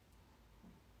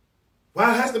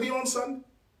 Why it has to be on Sunday?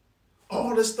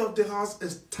 All this stuff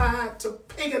is tied to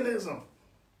paganism.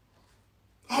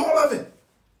 All of it.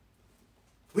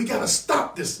 We got to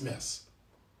stop this mess.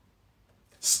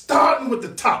 Starting with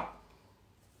the top.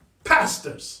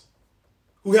 Pastors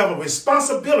who have a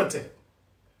responsibility,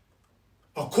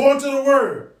 according to the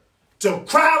word, to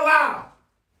cry loud,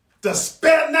 to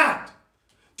spare not,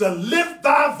 to lift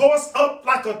thy voice up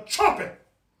like a trumpet,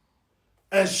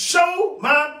 and show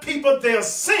my people their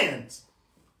sins.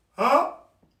 Huh?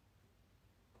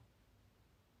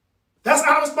 That's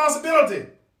our responsibility.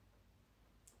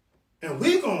 And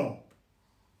we're going to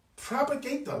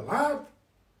propagate the lie,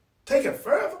 take it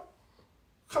further?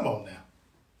 Come on now.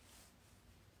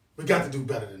 We got to do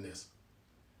better than this.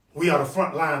 We are the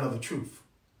front line of the truth.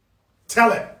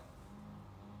 Tell it.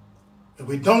 If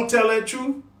we don't tell that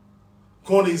truth,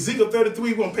 according to Ezekiel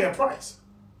 33, we're going to pay a price.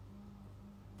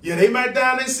 Yeah, they might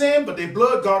die in their sin, but their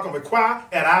blood God can require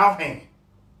at our hand.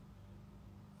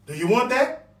 Do you want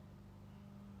that?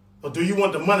 Or do you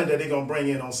want the money that they're going to bring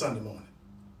in on Sunday morning?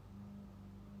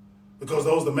 Because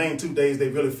those are the main 2 days they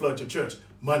really flood your church.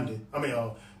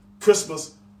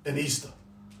 Christmas and Easter.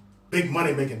 Big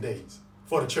money-making days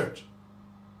for the church.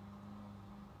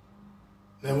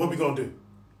 Now, what are we going to do?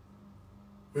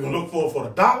 We're going to look for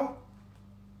the dollar?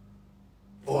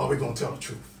 Or are we going to tell the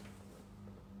truth?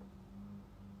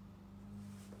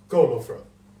 Go a little further.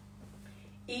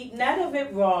 Eat not of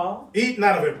it raw. Eat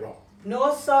not of it raw.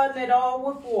 Nor sodden it all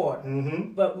with water,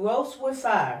 but roast with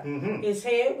fire, his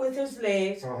head with his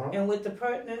legs, and with the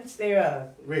purtenance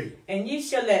thereof. Read. And ye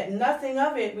shall let nothing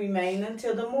of it remain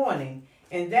until the morning,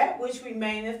 and that which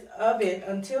remaineth of it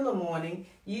until the morning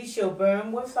ye shall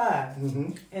burn with fire.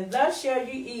 And thus shall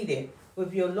you eat it,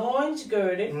 with your loins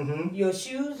girded, your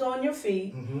shoes on your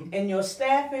feet, and your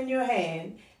staff in your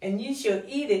hand, and ye shall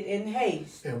eat it in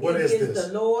haste. And what is this? It is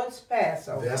the Lord's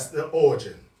Passover. That's the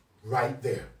origin right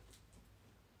there.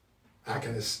 I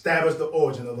can establish the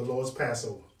origin of the Lord's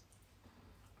Passover.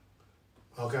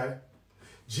 Okay?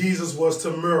 Jesus was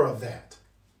to mirror that.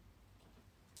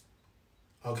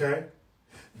 Okay?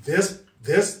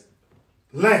 This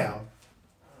lamb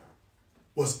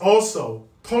was also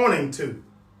pointing to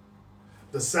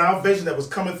the salvation that was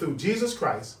coming through Jesus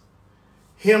Christ,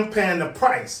 him paying the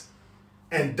price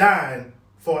and dying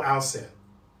for our sin.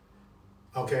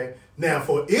 Okay? Now,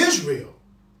 for Israel,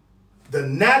 the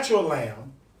natural lamb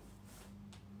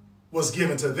was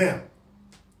given to them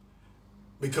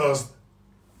because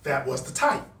that was the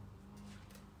type.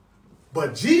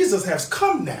 But Jesus has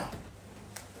come now.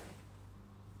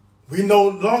 We no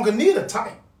longer need a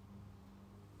type.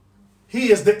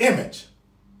 He is the image.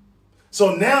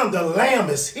 So now the lamb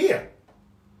is here.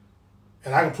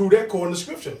 And I can prove that according to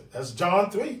scripture. That's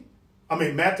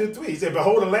Matthew 3. He said,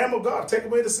 behold the Lamb of God, take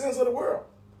away the sins of the world.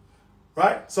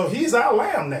 Right? So he's our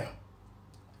lamb now.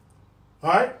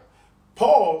 All right?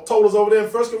 Paul told us over there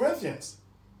in 1 Corinthians,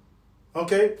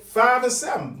 5 and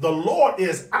 7, the Lord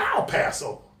is our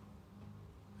Passover.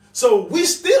 So we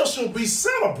still should be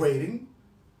celebrating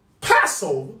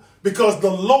Passover because the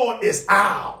Lord is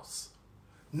ours.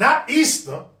 Not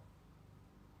Easter.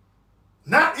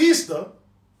 Not Easter,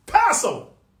 Passover.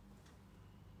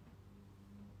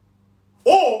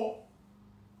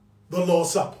 the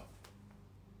Lord's Supper.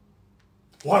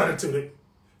 One of the two.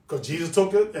 Because Jesus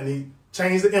took it and he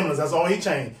changed the emblems. That's all he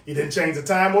changed. He didn't change the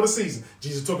time or the season.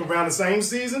 Jesus took it around the same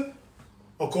season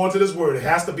according to this word. It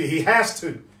has to be. He has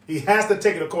to. He has to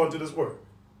take it according to this word.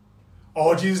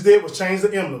 All Jesus did was change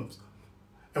the emblems.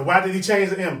 And why did he change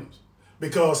the emblems?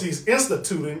 Because he's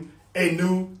instituting a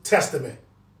New Testament.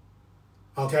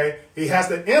 Okay? He has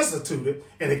to institute it,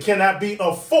 and it cannot be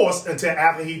of force until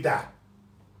after he died.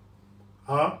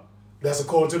 That's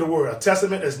according to the word. A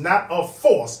testament is not of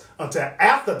force until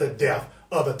after the death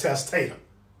of the testator.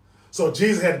 So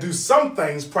Jesus had to do some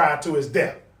things prior to his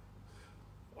death.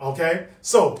 Okay?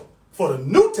 So, for the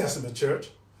New Testament church,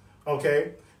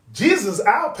 okay, Jesus is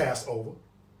our Passover,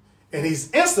 and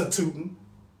he's instituting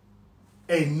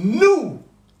a new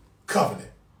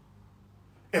covenant.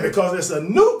 And because it's a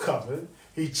new covenant,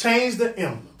 he changed the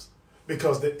emblems.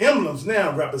 Because the emblems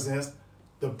now represents,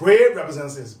 the bread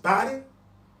represents his body,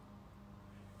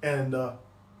 and the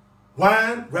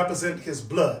wine represents his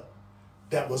blood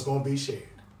that was going to be shared.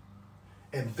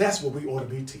 And that's what we ought to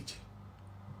be teaching.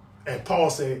 And Paul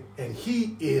said, and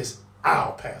he is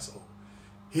our Passover.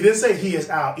 He didn't say he is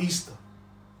our Easter.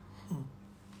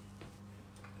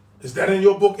 Is that in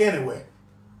your book anyway?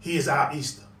 He is our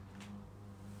Easter.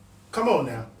 Come on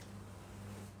now.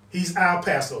 He's our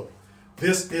Passover.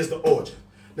 This is the origin.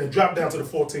 Then drop down to the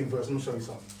 14th verse. Let me show you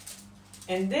something.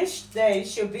 And this day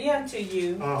shall be unto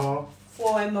you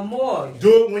for a memorial.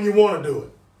 Do it when you want to do it.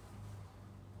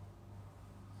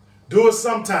 Do it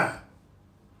sometime.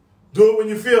 Do it when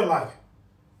you feel like it.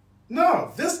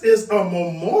 No, this is a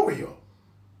memorial.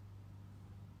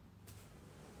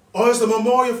 Or it's a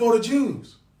memorial for the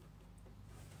Jews.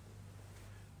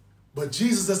 But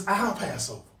Jesus is our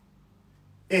Passover.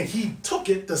 And he took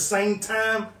it the same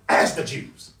time as the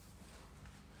Jews.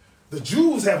 The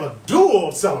Jews have a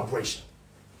dual celebration.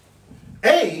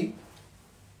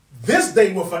 This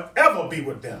day will forever be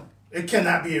with them. It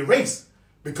cannot be erased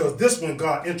because this one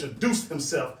God introduced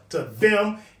himself to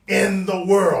them in the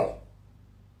world.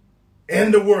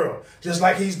 In the world. Just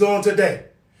like he's doing today.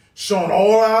 Showing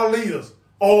all our leaders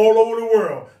all over the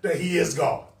world that he is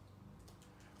God.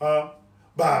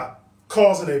 By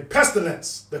causing a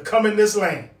pestilence to come in this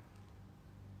land.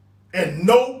 And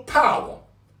no power,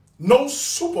 no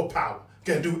superpower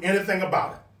can do anything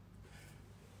about it.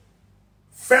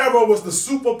 Pharaoh was the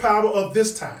superpower of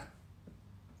this time.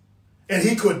 And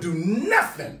he could do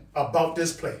nothing about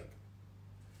this plague.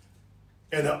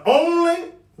 And the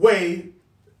only way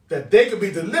that they could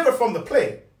be delivered from the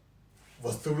plague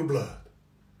was through the blood.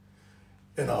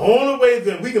 And the only way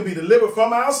that we can be delivered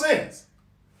from our sins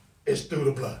is through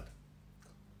the blood.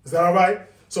 Is that all right?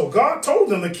 So God told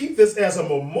them to keep this as a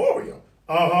memorial.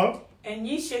 And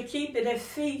ye shall keep it a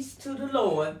feast to the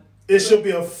Lord. It shall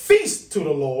be a feast to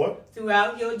the Lord.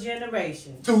 Throughout your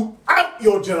generations. Throughout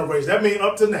your generations. That means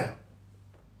up to now.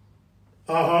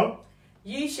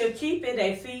 Ye shall keep it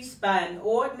a feast by an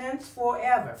ordinance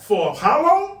forever. For how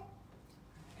long?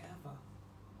 Ever.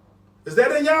 Is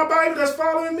that in y'all Bible that's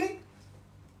following me?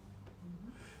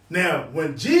 Now,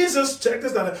 when Jesus, check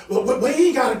this out, well, he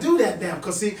ain't got to do that now.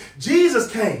 Because, see, Jesus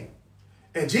came.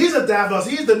 And Jesus died for us.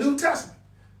 He's the New Testament.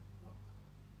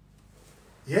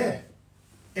 Yeah.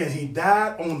 And he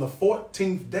died on the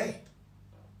 14th day.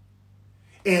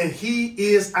 And he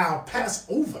is our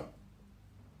Passover.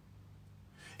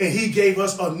 And he gave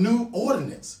us a new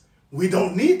ordinance. We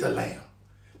don't need the lamb.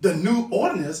 The new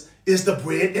ordinance is the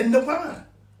bread and the wine.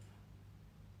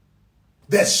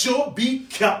 That should be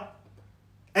kept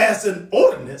as an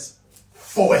ordinance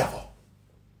forever.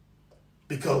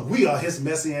 Because we are his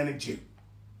Messianic Jew.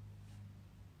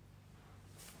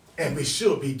 And we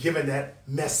should be given that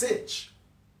message.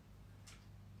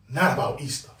 Not about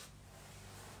Easter.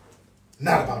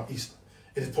 Not about Easter.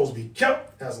 It is supposed to be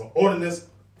kept as an ordinance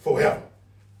forever.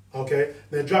 Okay?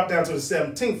 Then drop down to the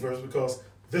 17th verse because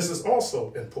this is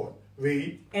also important.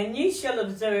 Read. And ye shall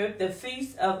observe the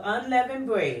feast of unleavened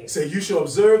bread. Say, you shall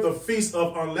observe the feast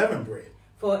of unleavened bread.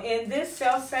 For in this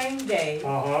selfsame day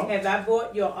have I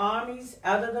brought your armies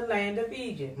out of the land of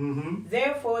Egypt.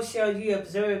 Therefore shall ye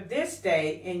observe this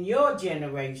day in your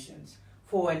generations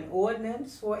for an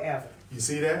ordinance forever. You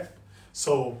see that?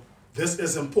 So this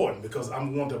is important because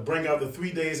I'm going to bring out the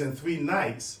 3 days and 3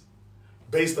 nights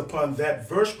based upon that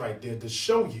verse right there to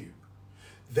show you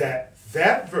that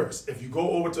that verse, if you go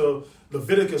over to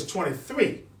Leviticus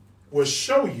 23, will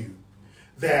show you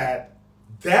that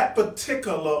that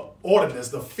particular ordinance,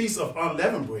 the Feast of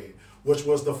Unleavened Bread, which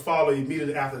was to follow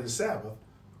immediately after the Sabbath,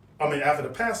 after the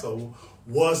Passover,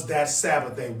 was that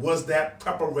Sabbath day, was that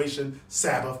preparation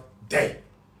Sabbath day.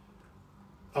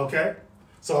 Okay?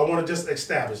 So I want to just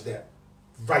establish that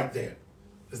right there.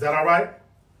 Is that all right?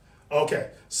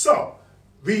 Okay. So,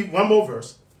 read one more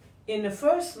verse. In the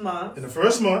first month. In the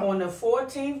first month. On the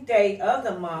 14th day of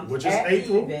the month. Which is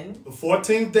April. Even, the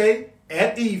 14th day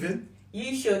at even.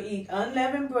 You shall eat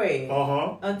unleavened bread.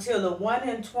 Until the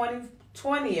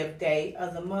 120th day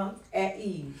of the month at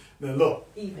eve. Now look.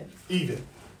 Even.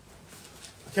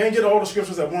 I can't get all the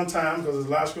scriptures at one time because there's a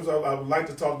lot of scriptures I would like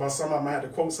to talk about. Some of them I had to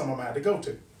quote, some of them I had to go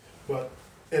to. But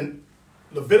in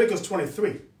Leviticus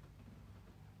 23,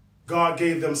 God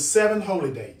gave them 7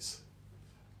 holy days.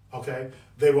 Okay?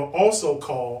 They were also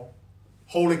called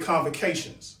holy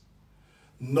convocations.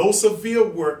 No severe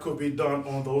work could be done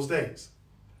on those days.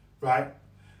 Right?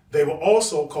 They were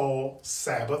also called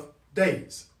Sabbath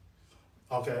days.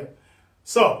 Okay?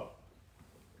 So,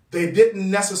 they didn't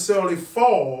necessarily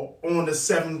fall on the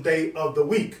 7th day of the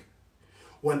week.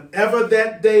 Whenever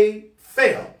that day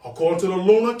fell, according to the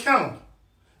lunar calendar,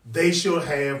 they should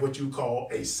have what you call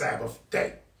a Sabbath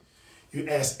day. You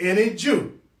ask any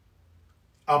Jew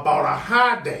about a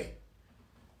high day,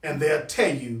 and they'll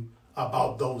tell you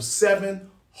about those 7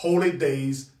 holy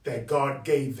days that God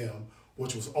gave them,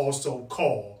 which was also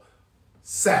called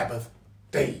Sabbath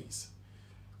days.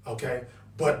 Okay?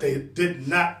 But they did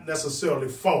not necessarily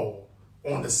fall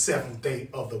on the 7th day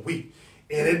of the week.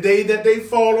 Any day that they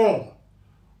fall on,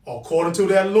 according to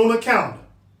that lunar calendar,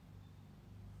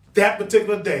 that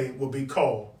particular day will be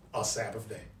called a Sabbath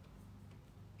day.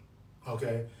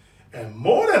 Okay? And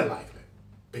more than likely,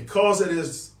 because it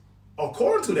is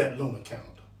according to that lunar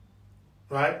calendar,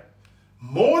 right?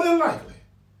 More than likely,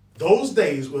 those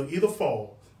days will either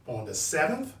fall on the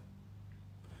 7th,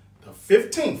 the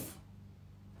 15th,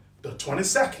 the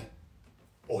 22nd,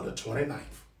 or the 29th.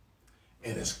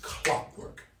 And it's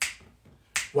clockwork.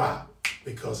 Why?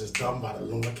 Because it's done by the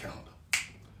lunar calendar.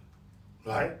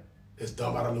 Right? It's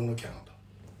done by the lunar calendar.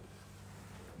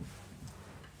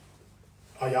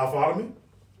 Are y'all following me?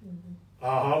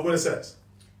 Mm-hmm. What it says?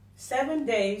 7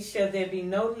 days shall there be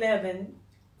no leaven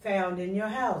found in your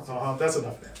house. That's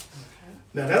enough of that. Okay.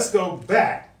 Now let's go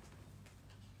back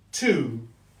to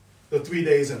the 3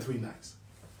 days and 3 nights.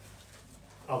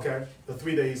 Okay? The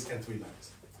 3 days and 3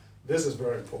 nights. This is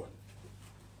very important.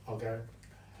 Okay?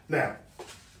 Now,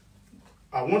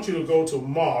 I want you to go to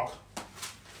Mark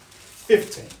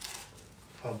 15.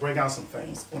 I'll bring out some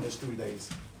things on this 3 days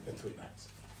and 3 nights.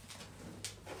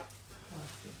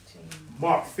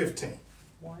 Mark 15.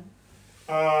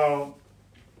 1.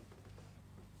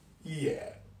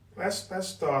 Yeah. Let's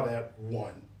start at 1.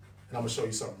 And I'm going to show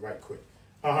you something right quick.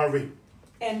 Read.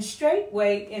 And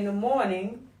straightway in the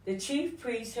morning, the chief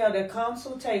priests held a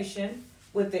consultation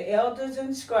with the elders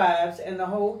and scribes and the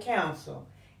whole council,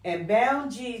 and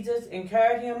bound Jesus and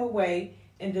carried him away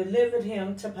and delivered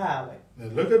him to Pilate. Now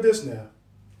look at this now.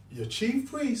 Your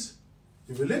chief priests,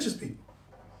 your religious people,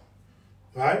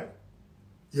 right?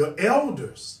 Your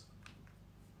elders,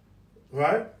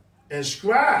 right? And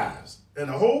scribes and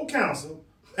the whole council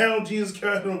bound Jesus,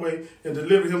 carried him away, and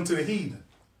delivered him to the heathen.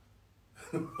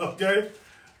 Okay?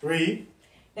 Read.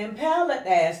 And Pilate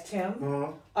asked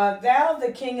him, Art thou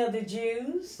the king of the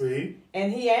Jews? Read.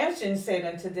 And he answered and said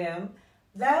unto them,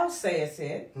 Thou sayest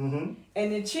it. And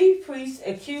the chief priests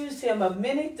accused him of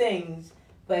many things,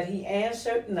 but he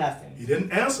answered nothing. He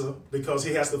didn't answer because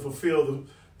he has to fulfill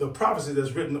the prophecy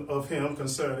that's written of him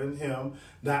concerning him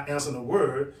not answering a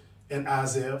word in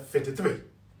Isaiah 53.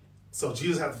 So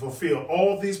Jesus had to fulfill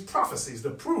all these prophecies to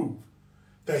prove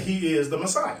that he is the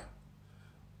Messiah,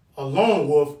 along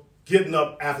with getting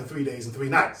up after 3 days and 3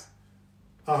 nights.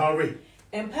 Read.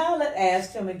 And Pilate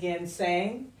asked him again,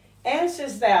 saying,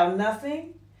 Answerest thou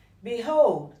nothing?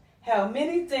 Behold, how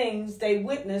many things they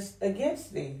witnessed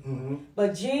against thee.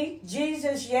 But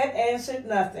Jesus yet answered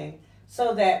nothing,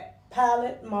 so that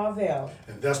Pilate marveled.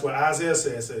 And that's what Isaiah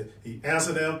says. He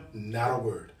answered them, not a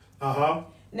word.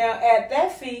 Now at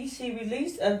that feast he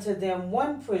released unto them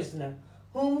one prisoner,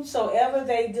 whomsoever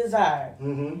they desired.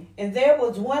 And there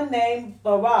was one named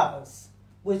Barabbas,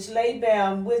 which lay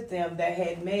bound with them that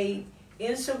had made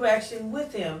insurrection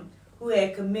with him, who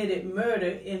had committed murder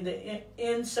in the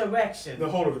insurrection. Now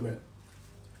hold it a minute.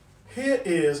 Here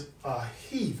is a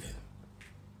heathen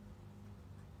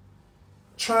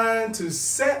trying to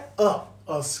set up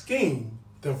a scheme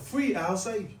to free our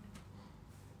Savior.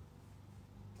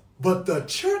 But the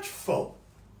church folk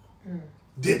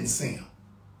didn't see him.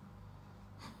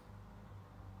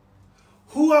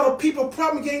 Who are the people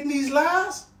promulgating these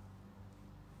lies?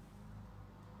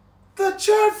 The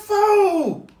church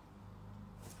folk.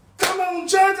 Come on,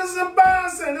 churches and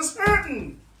bouncing. It's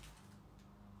hurting.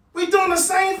 We doing the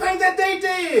same thing that they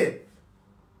did.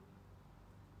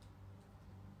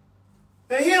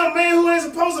 And here a man who ain't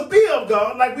supposed to be of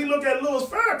God, like we look at Louis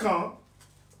Farrakhan,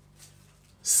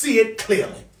 see it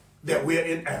clearly that we're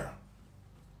in error.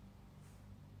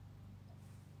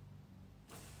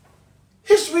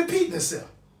 History repeating itself.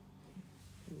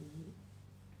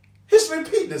 History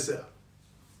repeating itself.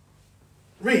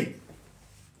 Read.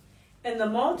 And the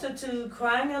multitude,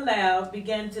 crying aloud,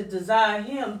 began to desire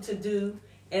him to do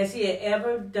as he had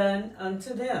ever done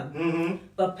unto them. Mm-hmm.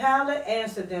 But Pilate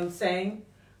answered them, saying,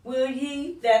 Will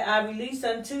ye that I release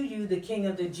unto you the King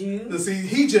of the Jews? Now see,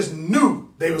 he just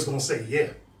knew they was going to say,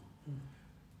 yeah.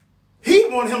 He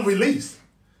wanted him released.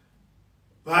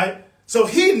 Right? So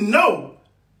he know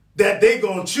that they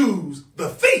going to choose the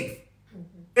thief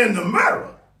and the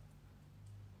murderer.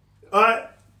 All right?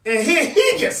 And here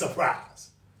he gets surprised.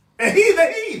 And he's the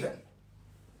heathen.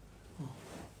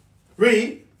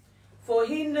 Read. For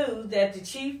he knew that the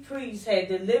chief priests had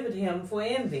delivered him for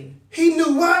envy. He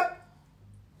knew what?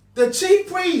 The chief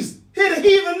priest. He the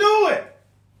heathen knew it.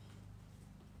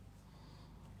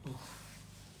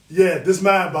 Yeah, this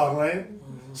mind-boggling, ain't it?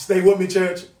 Stay with me,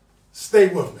 church. Stay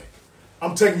with me.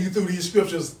 I'm taking you through these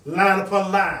scriptures line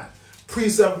upon line,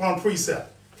 precept upon precept.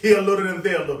 Here a little and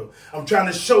there a little. I'm trying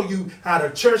to show you how the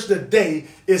church today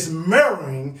is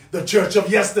mirroring the church of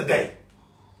yesterday.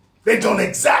 They're doing the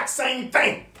exact same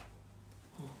thing.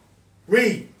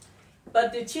 Read.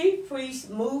 But the chief priests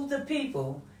moved the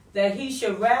people that he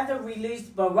should rather release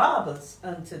Barabbas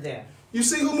unto them. You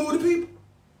see who moved the people?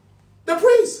 The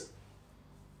priests.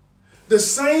 The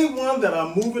same one that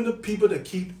are moving the people to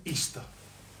keep Easter.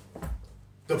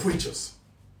 The preachers.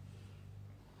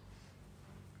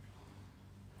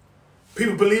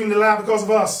 People believe in the lie because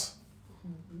of us.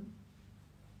 Mm-hmm.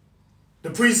 The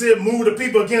priest said move the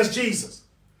people against Jesus.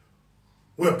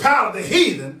 Where Pilate, the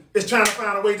heathen, is trying to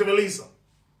find a way to release them.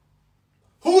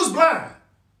 Who's blind?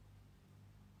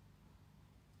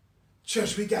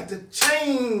 Church, we got to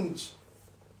change.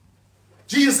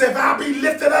 Jesus said, if I be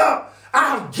lifted up,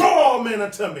 I'll draw men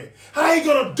unto me. How are you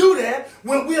going to do that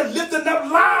when we're lifting up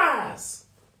lies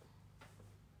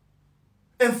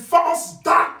and false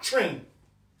doctrine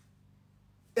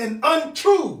and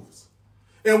untruths?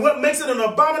 And what makes it an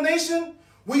abomination?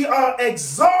 We are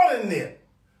exalting it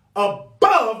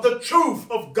above the truth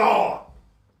of God.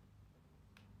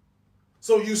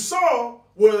 So you saw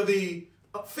where the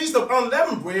Feast of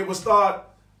Unleavened Bread would start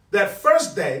that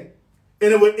first day,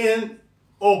 and it would end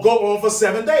or go on for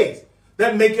 7 days.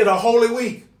 That make it a holy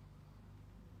week.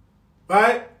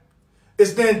 Right?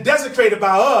 It's been desecrated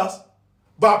by us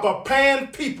by preparing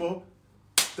people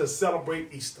to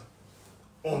celebrate Easter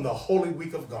on the Holy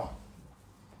Week of God.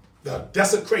 The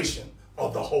desecration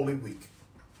of the Holy Week.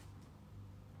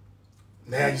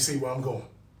 Now you see where I'm going.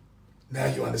 Now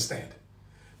you understand it.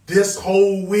 This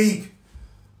whole week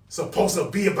supposed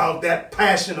to be about that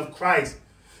passion of Christ.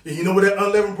 And you know what that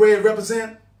unleavened bread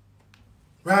represent?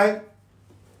 Right?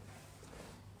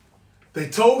 They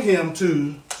told him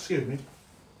to,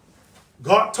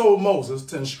 God told Moses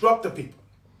to instruct the people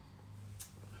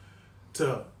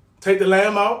to take the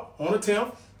lamb out on the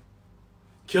 10th,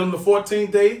 kill him the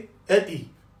 14th day at eve.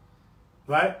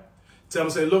 Right? Tell him,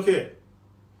 say, look here,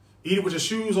 eat it with your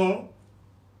shoes on,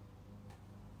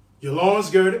 your loins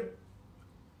girded,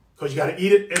 because you got to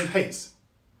eat it in haste.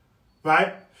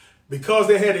 Right? Because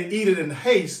they had to eat it in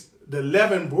haste, the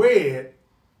leavened bread,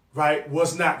 right,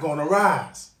 was not going to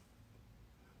rise.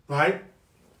 Right?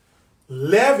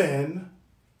 Leaven,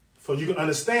 for you can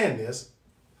understand this,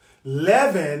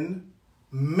 leaven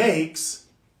makes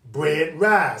bread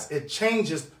rise. It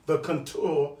changes the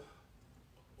contour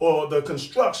or the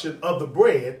construction of the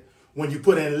bread. When you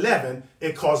put in leaven,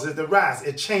 it causes it to rise.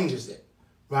 It changes it.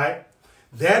 Right?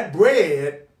 That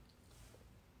bread,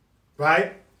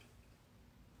 right,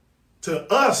 to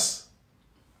us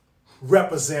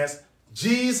represents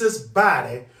Jesus'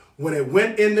 body when it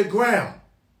went in the ground.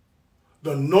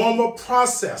 The normal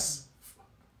process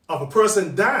of a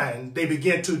person dying, they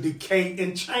begin to decay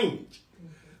and change.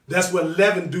 That's what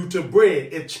leaven do to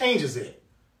bread. It changes it.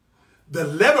 The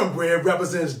leavened bread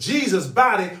represents Jesus'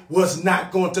 body was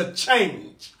not going to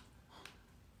change.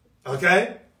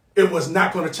 Okay? It was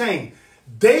not going to change.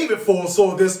 David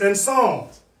foresaw this in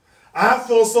Psalms. I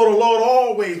foresaw the Lord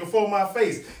always before my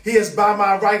face. He is by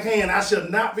my right hand. I shall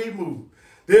not be moved.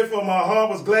 Therefore my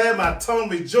heart was glad, my tongue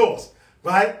rejoiced.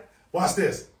 Right? Watch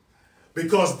this.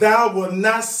 Because thou wilt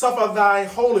not suffer thy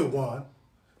Holy One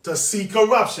to see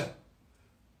corruption.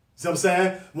 See what I'm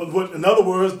saying? In other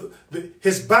words,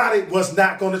 his body was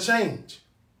not going to change.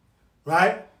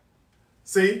 Right?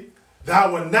 See?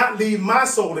 Thou wilt not leave my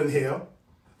soul in hell,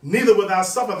 neither wilt thou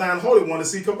suffer thine Holy One to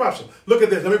see corruption. Look at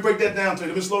this. Let me break that down to you.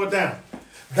 Let me slow it down.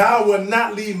 thou wilt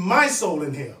not leave my soul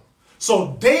in hell.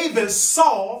 So David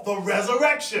saw the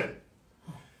resurrection.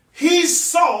 He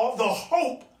saw the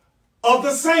hope of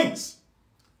the saints,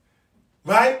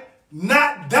 right?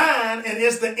 Not dying, and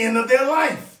it's the end of their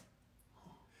life.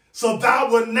 So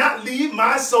thou wilt not leave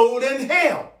my soul in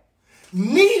hell,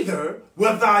 neither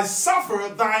will thou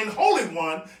suffer thine Holy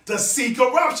One to see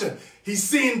corruption. He's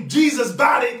seeing Jesus'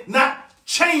 body not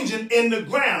changing in the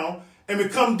ground and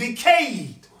become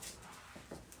decayed.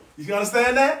 You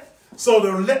understand that? So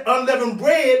the unleavened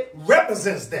bread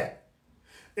represents that.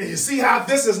 And you see how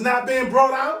this is not being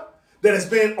brought out? That it's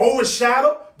being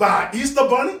overshadowed by our Easter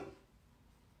bunny?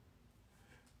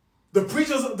 The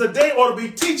preachers of the day ought to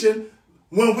be teaching,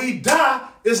 when we die,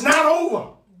 it's not over.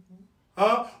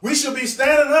 We should be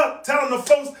standing up telling the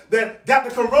folks that got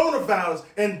the coronavirus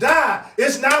and died,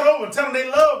 it's not over. Telling their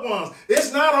loved ones,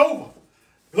 it's not over.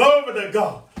 Glory to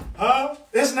God.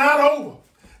 It's not over.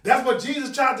 That's what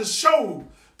Jesus tried to show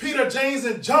Peter, James,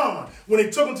 and John when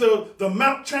he took them to the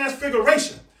Mount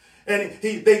Transfiguration. And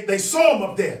they saw him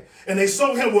up there. And they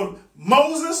saw him with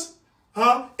Moses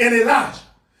and Elijah.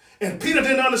 And Peter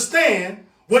didn't understand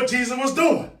what Jesus was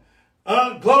doing.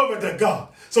 Glory to God.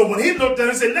 So when he looked at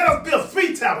it, he said, let us build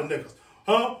 3 tabernacles.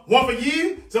 One for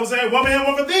you, so I'm saying, one for him,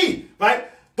 one for thee. Right?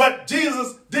 But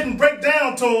Jesus didn't break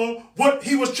down to him what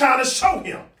he was trying to show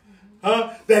him.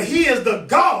 That he is the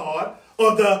God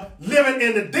of the living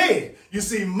and the dead. You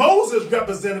see, Moses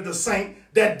represented the saint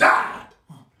that died.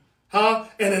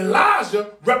 And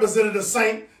Elijah represented the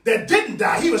saint that didn't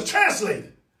die. He was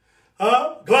translated.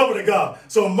 Glory to God.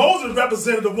 So Moses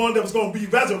represented the one that was going to be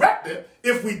resurrected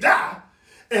if we die.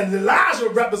 And Elijah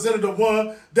represented the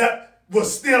one that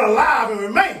was still alive and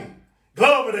remained.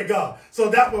 Glory to God. So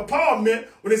that's what Paul meant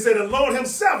when he said the Lord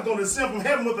himself is going to descend from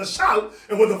heaven with a shout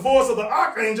and with the voice of the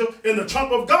archangel and the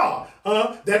trump of God.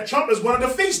 That trump is one of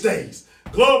the feast days.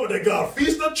 Glory to God.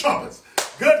 Feast of trumpets.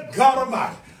 Good God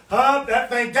Almighty. That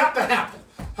thing got to happen.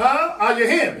 Are you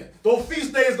hearing me? Those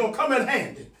feast days going to come in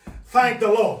handy. Thank the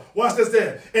Lord. Watch this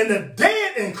there. And the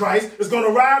dead in Christ is going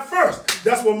to rise first.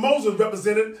 That's what Moses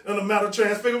represented in the Mount of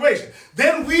Transfiguration.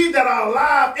 Then we that are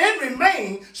alive and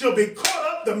remain shall be caught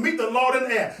up to meet the Lord in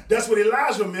the air. That's what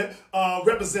Elijah meant,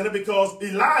 represented, because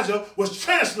Elijah was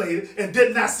translated and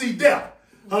did not see death.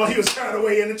 He was carried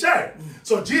away in the chariot.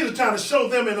 So Jesus trying to show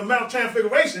them in the Mount of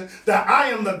Transfiguration that I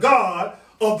am the God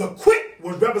of the quick,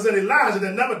 which represented Elijah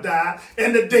that never died,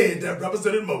 and the dead that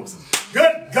represented Moses.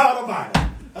 Good God Almighty.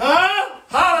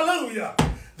 Hallelujah.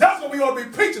 That's what we ought to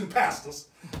be preaching, pastors.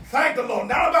 Thank the Lord.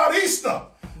 Not about Easter.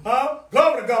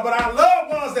 Glory to God. But our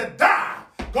loved ones that die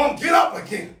going to get up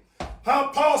again.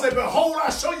 Paul said, behold, I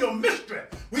show you a mystery.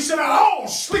 We shall not all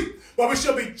sleep, but we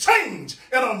shall be changed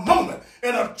in a moment,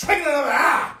 in a twinkling of the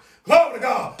eye. Glory to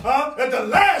God. At the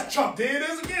last trump, there it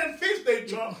is again, feast day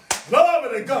trump.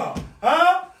 Glory to God.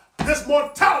 This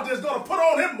mortality is going to put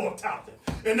on immortality.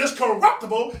 And this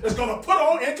corruptible is going to put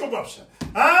on incorruption.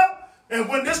 And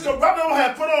when this corruptible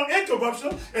had put on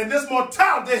incorruption, and this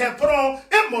mortality had put on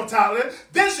immortality,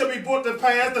 then shall be brought to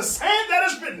pass the same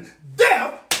that is written.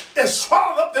 Death is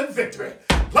swallowed up in victory.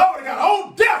 Glory to God.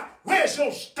 Oh, death, where's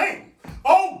your sting?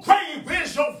 Oh, grave,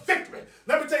 where's your victory?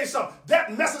 Let me tell you something.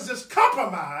 That message is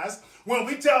compromised when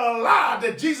we tell a lie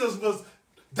that Jesus was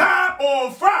died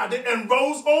on Friday and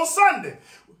rose on Sunday.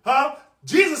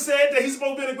 Jesus said that he's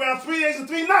supposed to be in the ground 3 days and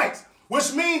 3 nights,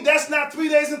 which means that's not 3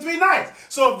 days and 3 nights.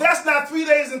 So if that's not 3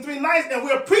 days and 3 nights and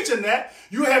we're preaching that,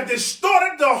 you have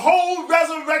distorted the whole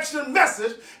resurrection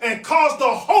message and caused the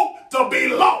hope to be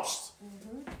lost.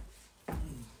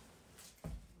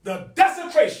 The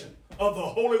desecration of the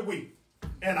Holy Week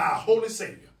and our Holy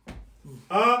Savior.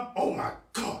 Oh my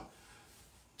God.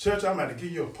 Church, I'm going to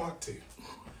give you a part 2.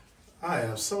 I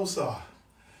am so sorry.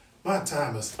 My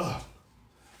time is up.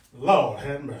 Lord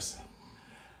have mercy.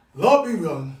 Lord be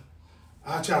willing,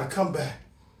 I'll try to come back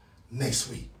next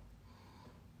week.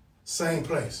 Same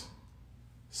place,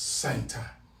 same time.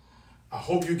 I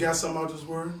hope you got something out of this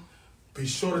word. Be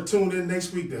sure to tune in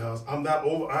next week, because I'm not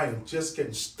over. I am just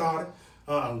getting started.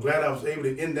 I'm glad I was able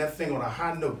to end that thing on a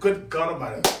high note. Good God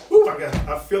Almighty. Ooh,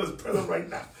 I feel his presence right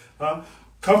now.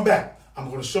 Come back. I'm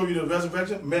going to show you the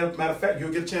resurrection. Matter of fact,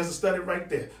 you'll get a chance to study it right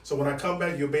there. So when I come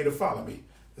back, you'll be able to follow me.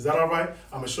 Is that all right?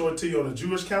 I'm going to show it to you on the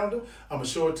Jewish calendar. I'm going to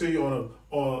show it to you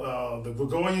on the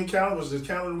Gregorian calendar, which is the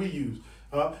calendar we use.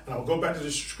 And I'm going to go back to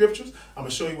the scriptures. I'm going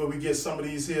to show you where we get some of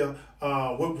these here.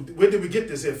 Where did we get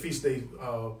this here feast day?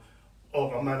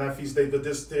 I'm not feast day, but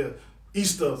this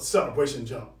Easter celebration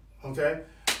jump. Okay?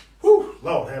 Whew,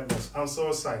 Lord have mercy. I'm so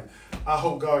excited. I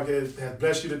hope God has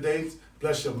blessed you today.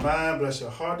 Bless your mind, bless your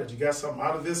heart, that you got something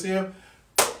out of this here.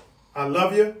 I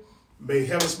love you. May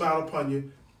heaven smile upon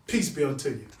you. Peace be unto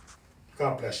you.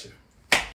 God bless you.